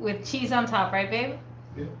with cheese on top, right, babe?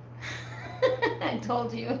 Yeah. I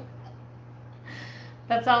told you.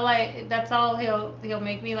 That's all he'll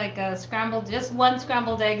make me, like a scrambled, just one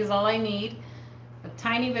scrambled egg is all I need. A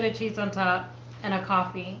tiny bit of cheese on top and a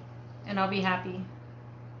coffee, and I'll be happy.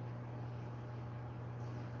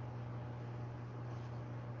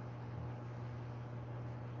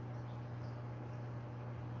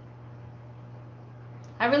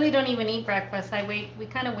 I really don't even eat breakfast. We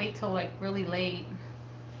kind of wait till like really late.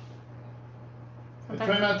 I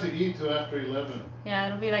try not to eat till after 11. Yeah,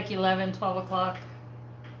 it'll be like 11, 12 o'clock.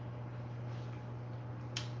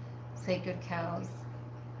 Say good cows.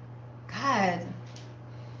 God,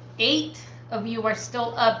 8 of you are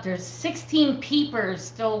still up. There's 16 peepers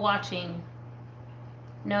still watching.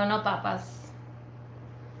 No, no papas.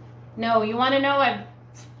 No, you want to know?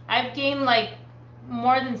 I've gained like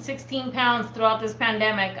more than 16 pounds throughout this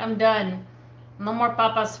pandemic. I'm done. No more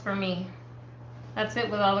papas for me. That's it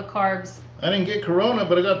with all the carbs. I didn't get corona,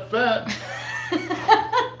 but I got fat.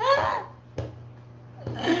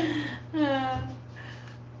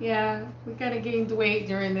 Yeah, we kind of gained weight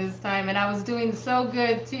during this time, and I was doing so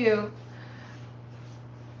good too.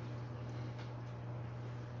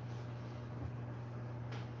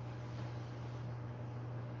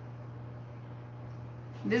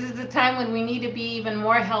 This is the time when we need to be even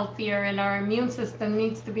more healthier, and our immune system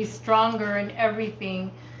needs to be stronger and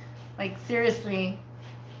everything. Like, seriously.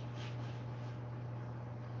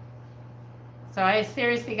 So I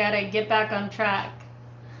seriously gotta get back on track.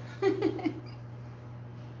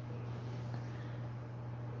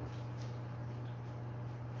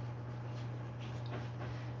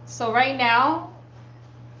 So right now,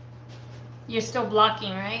 you're still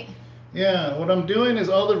blocking, right? Yeah, what I'm doing is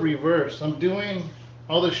all the reverse. I'm doing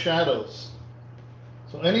all the shadows.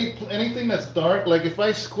 So anything that's dark, like if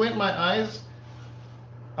I squint my eyes,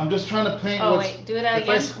 I'm just trying to paint Oh, what's... wait, do that if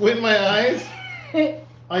again. I squint my eyes,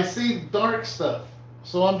 I see dark stuff.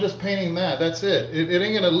 So I'm just painting that. That's it. It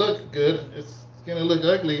ain't gonna look good. It's gonna look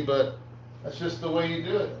ugly, but that's just the way you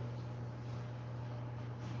do it.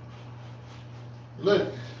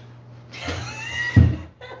 Look.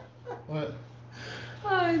 What?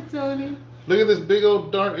 Hi, Tony. Look at this big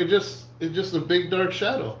old dark. It's just a big dark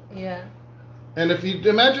shadow. Yeah. And if you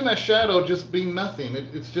imagine that shadow just being nothing,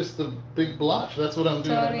 it's just a big blotch. That's what I'm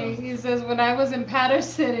doing. Tony, Right now. he says, when I was in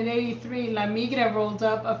Patterson in '83, La Migra rolled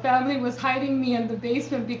up. A family was hiding me in the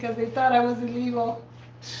basement because they thought I was illegal.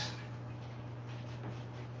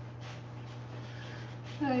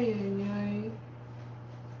 Ay, ay, ay.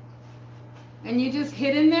 And you just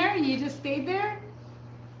hid in there? You just stayed there?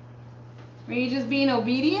 Were you just being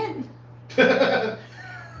obedient?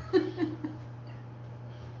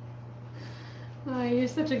 Oh, you're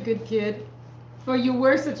such a good kid. Or you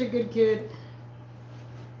were such a good kid.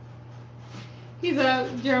 He's out,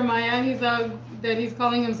 Jeremiah, he's out that he's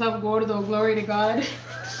calling himself gordo. Glory to God.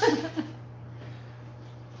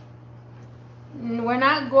 We're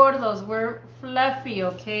not gordos. We're fluffy,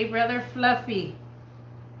 okay, brother? Fluffy.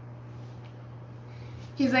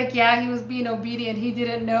 He's like, yeah, he was being obedient. He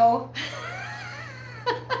didn't know.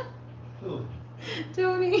 Who?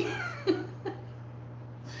 Tony.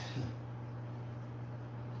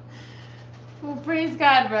 Well, praise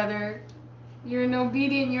God, brother. You were an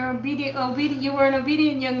obedient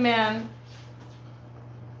young man.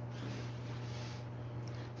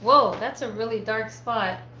 Whoa, that's a really dark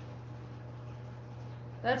spot.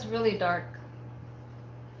 That's really dark.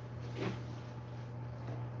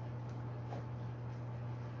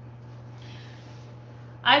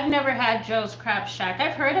 I've never had Joe's Crab Shack.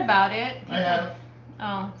 I've heard about it. I have.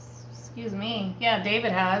 Oh, excuse me. Yeah,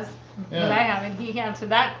 David has. Yeah. But I haven't. He answered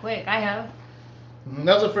that quick. I have.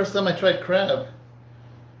 That was the first time I tried crab.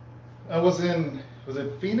 I was it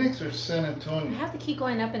Phoenix or San I Antonio? have to keep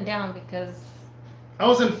going up and down because... I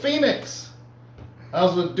was in Phoenix. I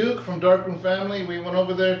was with Duke from Darkroom Family. We went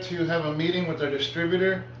over there to have a meeting with our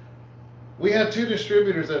distributor. We had 2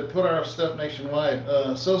 distributors that put our stuff nationwide.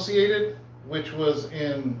 Associated, which was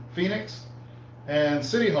in Phoenix, and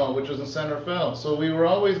City Hall, which was in San Rafael. So we were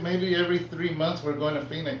always, maybe every 3 months, we're going to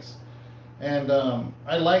Phoenix. And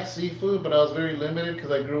I like seafood, but I was very limited because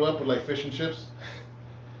I grew up with like fish and chips.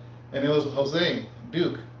 And it was Jose,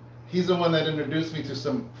 Duke. He's the one that introduced me to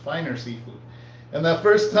some finer seafood. And that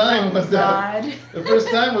first time was that. The first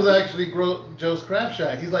time was actually Joe's Crab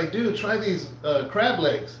Shack. He's like, dude, try these crab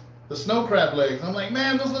legs, the snow crab legs. I'm like,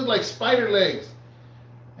 man, those look like spider legs.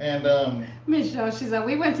 And Michelle, she's like,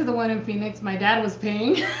 we went to the one in Phoenix. My dad was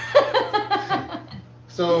paying.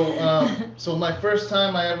 So my first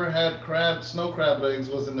time I ever had snow crab legs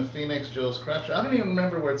was in the Phoenix Joe's Crab Shop. I don't even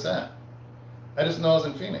remember where it's at. I just know I was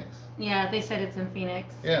in Phoenix. Yeah, they said it's in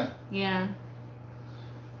Phoenix. Yeah. Yeah.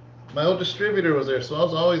 My old distributor was there, so I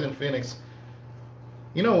was always in Phoenix.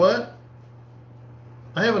 You know what?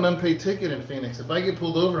 I have an unpaid ticket in Phoenix. If I get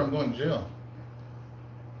pulled over, I'm going to jail.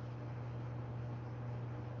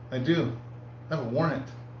 I do. I have a warrant.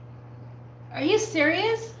 Are you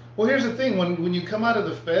serious? Well, here's the thing. When you come out of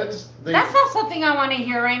the feds, That's not something I want to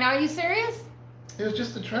hear right now. Are you serious? It was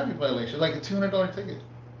just a traffic violation, like a $200 ticket.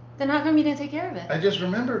 Then how come you didn't take care of it? I just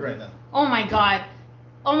remembered right now. Oh my God.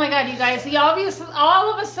 Oh my God, you guys. He obviously,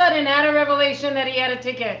 all of a sudden, had a revelation that he had a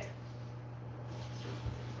ticket.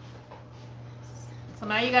 So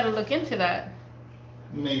now you got to look into that.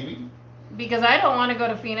 Maybe. Because I don't want to go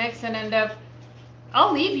to Phoenix and end up,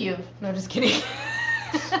 I'll leave you. No, just kidding.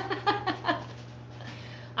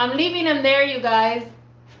 I'm leaving him there, you guys.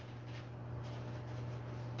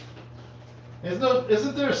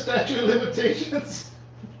 Isn't there a statute of limitations?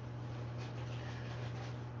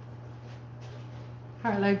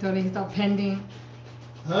 I like that he's not pending.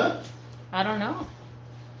 Huh? I don't know.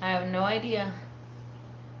 I have no idea.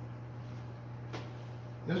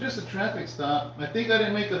 It was just a traffic stop. I think I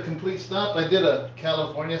didn't make a complete stop. I did a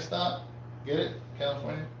California stop. Get it?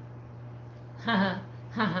 California? Haha.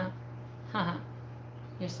 Haha. Haha.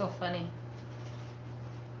 You're so funny.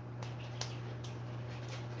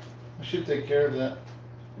 I should take care of that.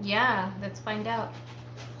 Yeah, let's find out.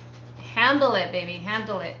 Handle it, baby.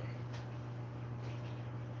 Handle it.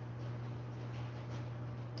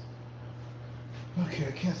 Okay,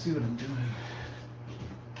 I can't see what I'm doing.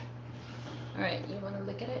 All right, you want to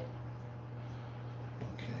look at it?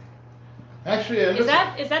 Okay. Actually, Is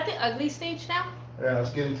that the ugly stage now? Yeah, I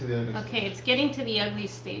was getting to the other. Okay, it's getting to the ugly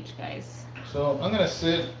stage, guys. So I'm gonna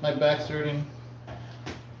sit. My back's hurting,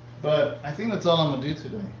 but I think that's all I'm gonna do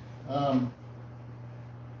today.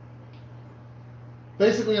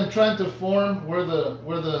 Basically, I'm trying to form where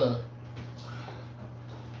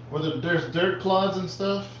there's dirt clods and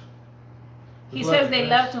stuff. He says they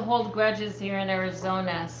love to hold grudges here in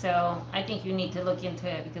Arizona, so I think you need to look into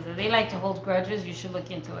it because if they like to hold grudges, you should look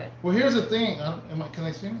into it. Well, here's the thing. Can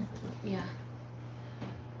I see me? Yeah.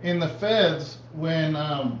 In the feds, when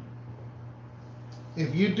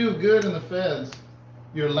if you do good in the feds,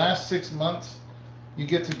 your last 6 months, you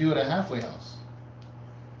get to do it at halfway house.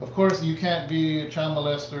 Of course, you can't be a child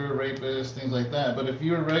molester, rapist, things like that. But if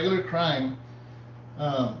you're a regular crime,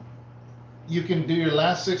 you can do your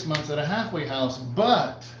last 6 months at a halfway house,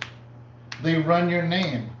 but they run your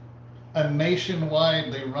name.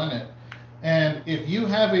 Nationwide, they run it. And if you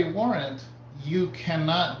have a warrant, you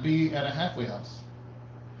cannot be at a halfway house.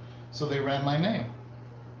 So they ran my name.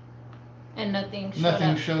 And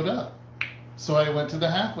nothing showed up. So I went to the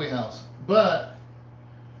halfway house. But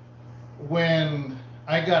when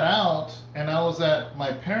I got out and I was at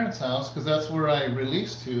my parents' house, because that's where I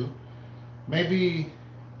released to, maybe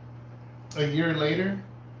a year later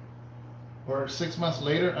or 6 months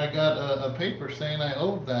later, I got a paper saying I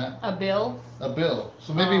owed that. A bill? A bill.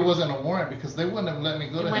 So maybe it wasn't a warrant because they wouldn't have let me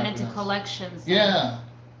go to halfway house. It went into collections. Yeah.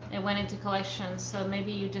 It went into collections, so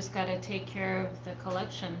maybe you just got to take care of the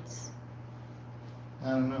collections. I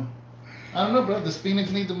don't know. I don't know, bro. Does Phoenix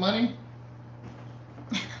need the money?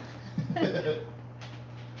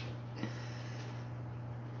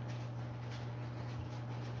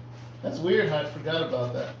 That's weird how I forgot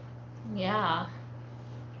about that. Yeah.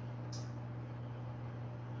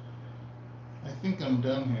 I think I'm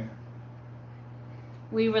done here.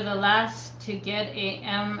 We were the last to get a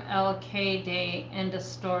MLK Day. End of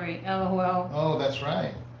story. LOL. Oh, that's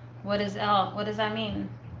right. What is L? What does that mean?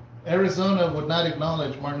 Arizona would not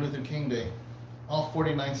acknowledge Martin Luther King Day. All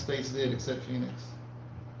 49 states did except Phoenix.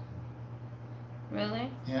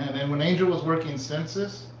 Really? Yeah, and then when Angel was working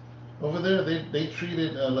census over there, they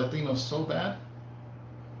treated Latinos so bad.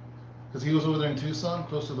 Because he was over there in Tucson,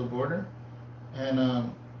 close to the border. And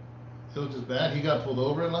it was just bad. He got pulled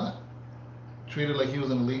over a lot. Treated like he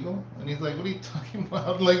was illegal. And he's like, what are you talking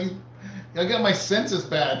about? Like, I got my census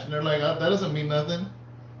badge. And they're like, oh, that doesn't mean nothing.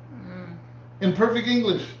 Mm. In perfect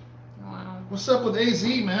English. Wow. What's up with AZ,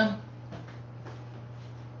 man?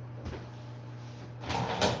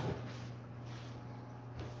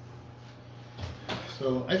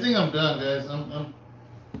 So I think I'm done, guys.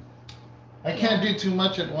 I can't do too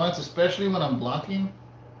much at once, especially when I'm blocking.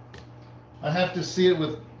 I have to see it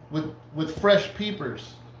with fresh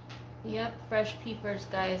peepers. Yep, fresh peepers,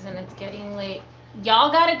 guys, and it's getting late.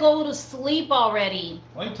 Y'all gotta go to sleep already.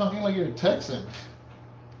 Why are you talking like you're a Texan?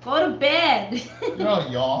 Go to bed. You're all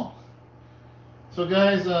y'all. So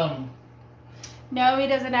guys, No, he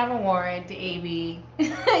doesn't have a warrant, AB.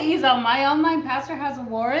 He's on my online pastor has a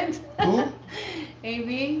warrant. Who?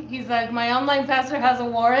 AB. He's like, my online pastor has a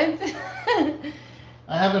warrant.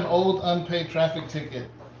 I have an old unpaid traffic ticket.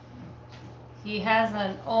 He has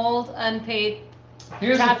an old unpaid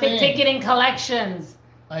Here's the traffic thing. ticket in collections.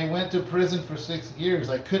 I went to prison for 6 years.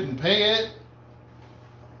 I couldn't pay it.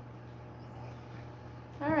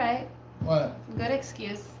 All right. What? Good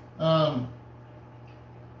excuse.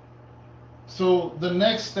 So the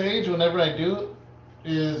next stage, whenever I do it,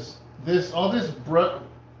 is all this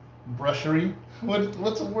brushery.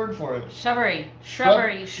 What's the word for it? Shrubbery.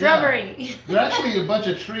 Yeah. There are actually a bunch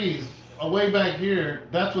of trees way back here.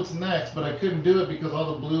 That's what's next, but I couldn't do it because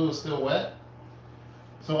all the blue is still wet.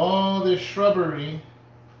 So all this shrubbery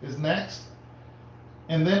is next.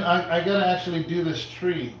 And then I gotta actually do this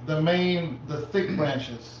tree, the thick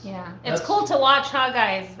branches. Yeah, it's cool to watch, huh,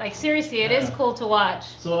 guys? Like seriously, it is cool to watch.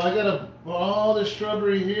 So I gotta all this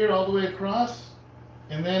shrubbery here all the way across,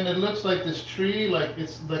 and then it looks like this tree, like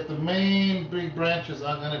it's like the main big branches.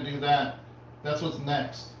 I'm gonna do that. That's what's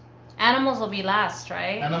next. Animals will be last,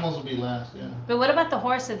 right? Animals will be last, yeah. But what about the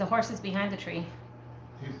horses? The horses behind the tree.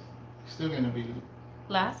 He's still gonna be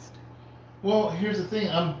Last? Well, here's the thing.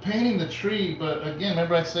 I'm painting the tree, but again,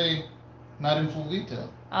 remember I say not in full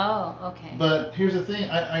detail. Oh, okay. But here's the thing.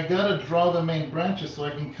 I gotta draw the main branches so I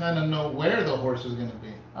can kind of know where the horse is gonna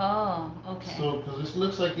be. Oh, okay. So, because this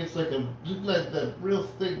looks like it's like that real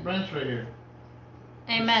thick branch right here.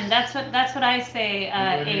 Amen. That's what I say,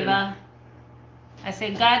 Right here. Ava. I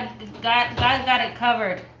say God got it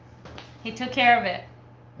covered. He took care of it.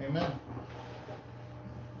 Amen.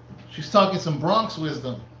 She's talking some Bronx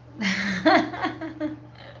wisdom.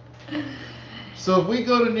 So if we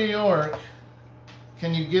go to New York,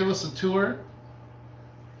 can you give us a tour?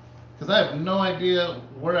 Because I have no idea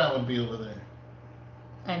where I would be over there.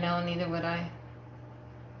 I know, neither would I.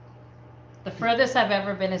 The furthest I've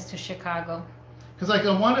ever been is to Chicago. Because like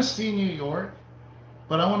I want to see New York,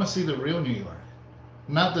 but I want to see the real New York,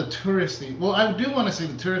 not the touristy. Well, I do want to see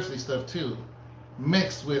the touristy stuff too,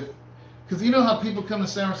 mixed with, because you know how people come to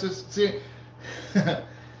San Francisco. See,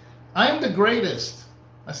 I'm the greatest.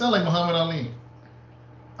 I sound like Muhammad Ali.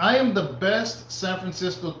 I am the best San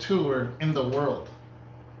Francisco tour in the world.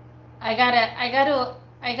 I gotta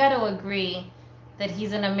agree that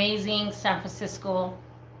he's an amazing San Francisco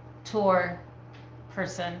tour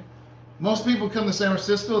person. Most people come to San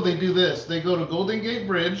Francisco, they do this. They go to Golden Gate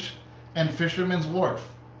Bridge and Fisherman's Wharf.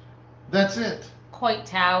 That's it. Coit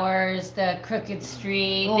Towers, the Crooked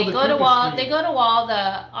Street. Oh, They the go to Crooked all. Street. They go to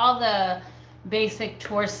all the basic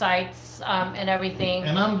tour sites and everything.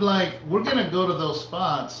 And I'm like, we're gonna go to those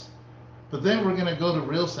spots, but then we're gonna go to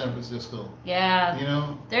real San Francisco. Yeah. You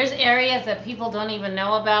know? There's areas that people don't even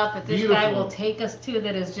know about that this guy Beautiful. will take us to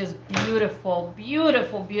that is just beautiful,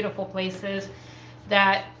 beautiful, beautiful places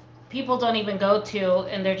that people don't even go to,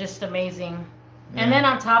 and they're just amazing. Yeah. And then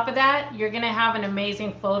on top of that, you're going to have an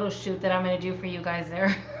amazing photo shoot that I'm going to do for you guys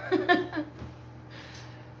there.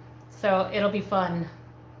 So it'll be fun.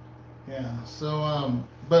 Yeah. So,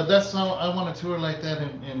 but that's how I want a tour like that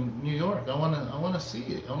in New York. I wanna see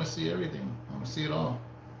it. I wanna see everything. I wanna see it all.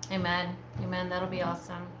 Amen. Amen. That'll be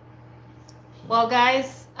awesome. Well,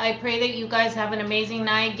 guys, I pray that you guys have an amazing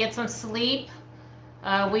night. Get some sleep.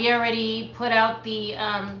 We already put out the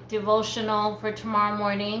devotional for tomorrow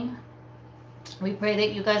morning. We pray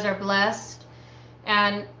that you guys are blessed.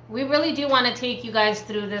 And we really do want to take you guys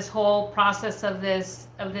through this whole process of this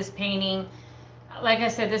painting. Like I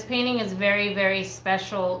said, this painting is very, very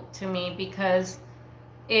special to me because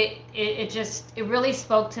it really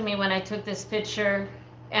spoke to me when I took this picture.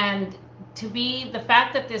 And the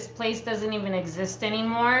fact that this place doesn't even exist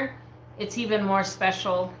anymore, it's even more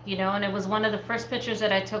special, you know. And it was one of the first pictures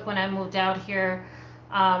that I took when I moved out here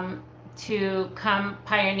to come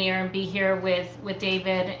pioneer and be here with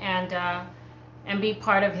David and be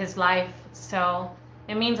part of his life. So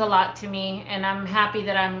it means a lot to me, and I'm happy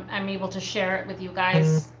that I'm able to share it with you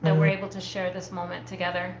guys, that we're able to share this moment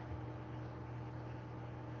together.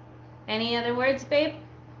 Any other words, babe?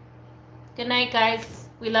 Good night, guys.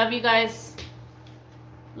 We love you guys.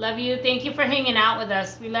 Love you. Thank you for hanging out with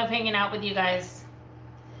us. We love hanging out with you guys.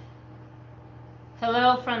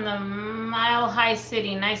 Hello from the Mile High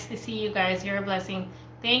City. Nice to see you guys. You're a blessing.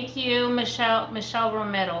 Thank you, Michelle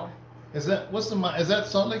Romero. Is that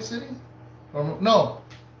Salt Lake City? Or no,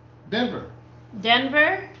 Denver.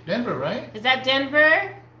 Denver? Denver, right? Is that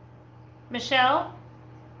Denver? Michelle?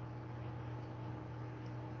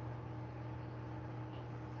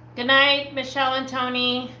 Good night, Michelle and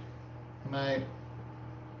Tony. Good night.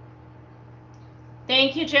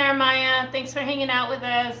 Thank you, Jeremiah. Thanks for hanging out with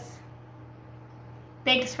us.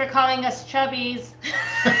 Thanks for calling us chubbies.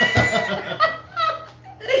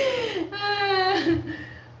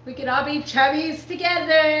 We could all be chubbies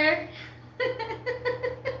together.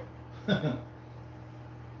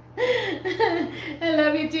 I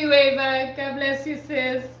love you too, Ava. God bless you,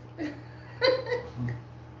 sis.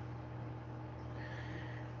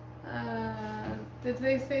 Did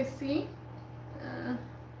they say C?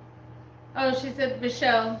 Oh, she said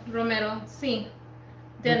Michelle Romero. C.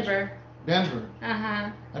 Denver. Denver.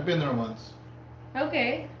 Uh-huh. I've been there once.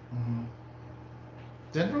 Okay. Mm-hmm.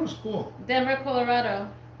 Denver was cool. Denver, Colorado.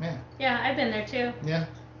 Yeah. Yeah, I've been there too. Yeah.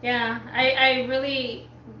 Yeah, I really,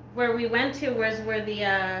 where we went to was where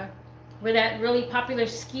that really popular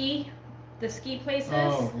ski places.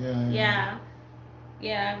 Oh, yeah. Yeah.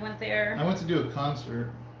 Yeah, I went there. I went to do a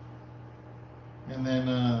concert. And then,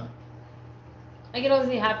 I could only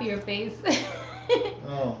see half of your face.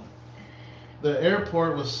 oh. The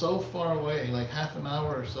airport was so far away, like half an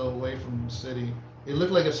hour or so away from the city. It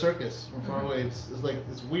looked like a circus from far away. It's like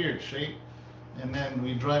this weird shape. And then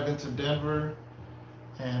we drive into Denver,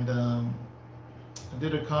 and I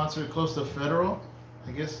did a concert close to Federal.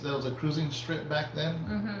 I guess that was a cruising strip back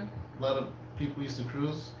then. A lot of people used to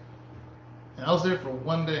cruise. And I was there for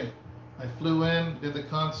one day. I flew in, did the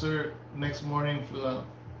concert, next morning flew out.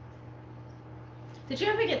 Did you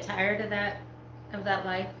ever get tired of that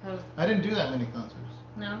life? I didn't do that many concerts.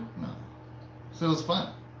 No? No. So it was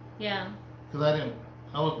fun. Yeah. Because I didn't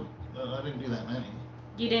do that many.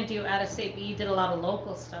 You didn't do out of state, but you did a lot of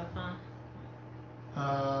local stuff, huh?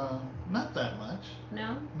 Not that much.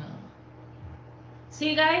 No? No.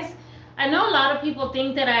 See, guys, I know a lot of people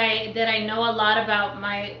think that I know a lot about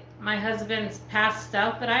my husband's past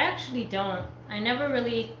stuff, but I actually don't. I never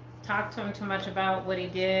really talked to him too much about what he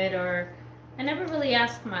did, or I never really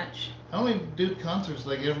asked much. I only do concerts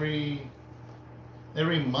like every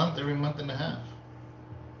month and a half.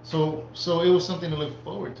 So it was something to look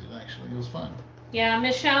forward to. Actually, it was fun. Yeah,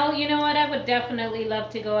 Michelle, you know what? I would definitely love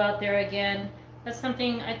to go out there again. That's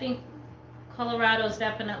something I think Colorado's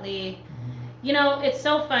definitely. You know, it's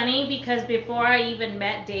so funny because before I even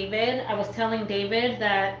met David, I was telling David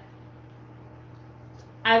that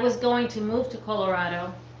I was going to move to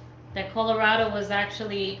Colorado. That Colorado was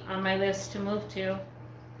actually on my list to move to.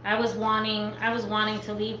 I was wanting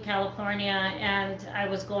to leave California, and I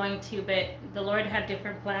was going to, but the Lord had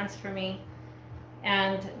different plans for me.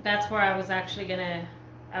 And that's where I was actually gonna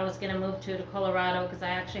move to Colorado, because I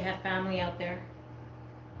actually had family out there.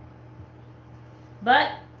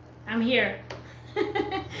 But I'm here.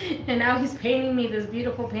 And now he's painting me this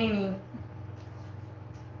beautiful painting.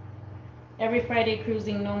 Every Friday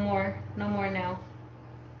cruising, no more now.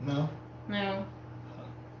 No? No.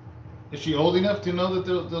 Is she old enough to know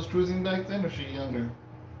that those cruising back then, or is she younger?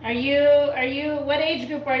 Are you, what age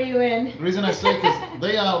group are you in? The reason I say, because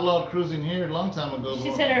they outlawed cruising here a long time ago.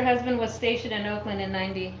 She said her husband was stationed in Oakland in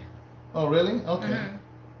 90. Oh, really? Okay. Mm-hmm.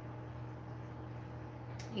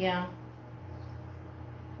 Yeah.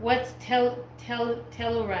 What's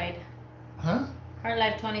Telluride? Huh? Heart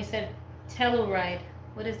Life 20 said Telluride.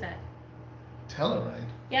 What is that? Telluride?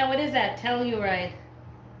 Yeah, what is that? Telluride.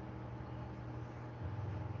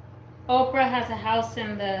 Oprah has a house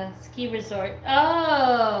in the ski resort.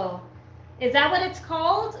 Oh, is that what it's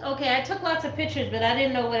called? Okay, I took lots of pictures, but I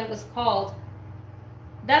didn't know what it was called.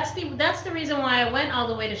 That's the reason why I went all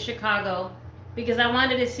the way to Chicago, because I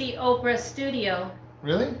wanted to see Oprah's studio.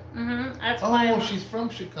 Really? Mm-hmm. That's why. Oh, she's from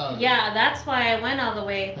Chicago. Yeah, that's why I went all the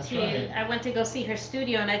way That's to. right. I went to go see her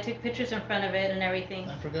studio, and I took pictures in front of it and everything.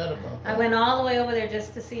 I forgot about that. I went all the way over there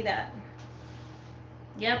just to see that.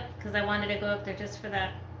 Yep, because I wanted to go up there just for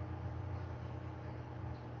that.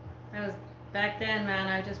 I was back then, man.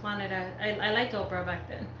 I just wanted to. I liked Oprah back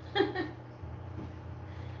then.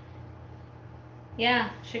 Yeah,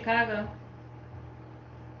 Chicago.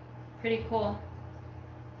 Pretty cool.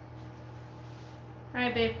 All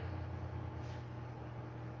right, babe.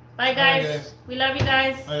 Bye, guys. Bye, guys. We love you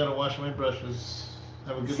guys. I gotta wash my brushes.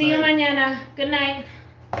 Have a good See night. you mañana. Good night.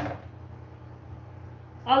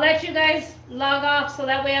 I'll let you guys log off so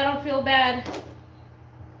that way I don't feel bad.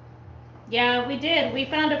 Yeah, we did. We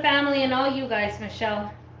found a family in all you guys,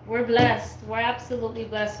 Michelle. We're blessed. We're absolutely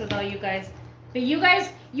blessed with all you guys. But you guys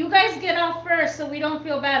get off first so we don't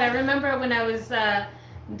feel bad. I remember when I was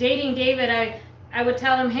dating David, I would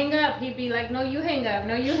tell him, hang up. He'd be like, no, you hang up.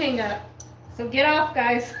 No, you hang up. So get off,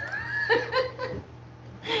 guys.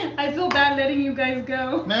 I feel bad letting you guys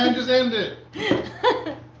go. Man, just end it.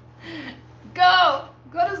 Go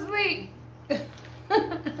to sleep.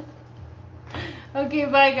 Okay,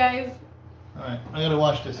 bye, guys. All right, I gotta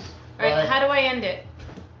wash this. All right, Bye. how do I end it?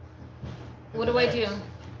 What do I do?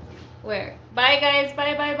 Where? Bye, guys.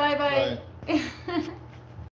 Bye, bye, bye, Bye. bye.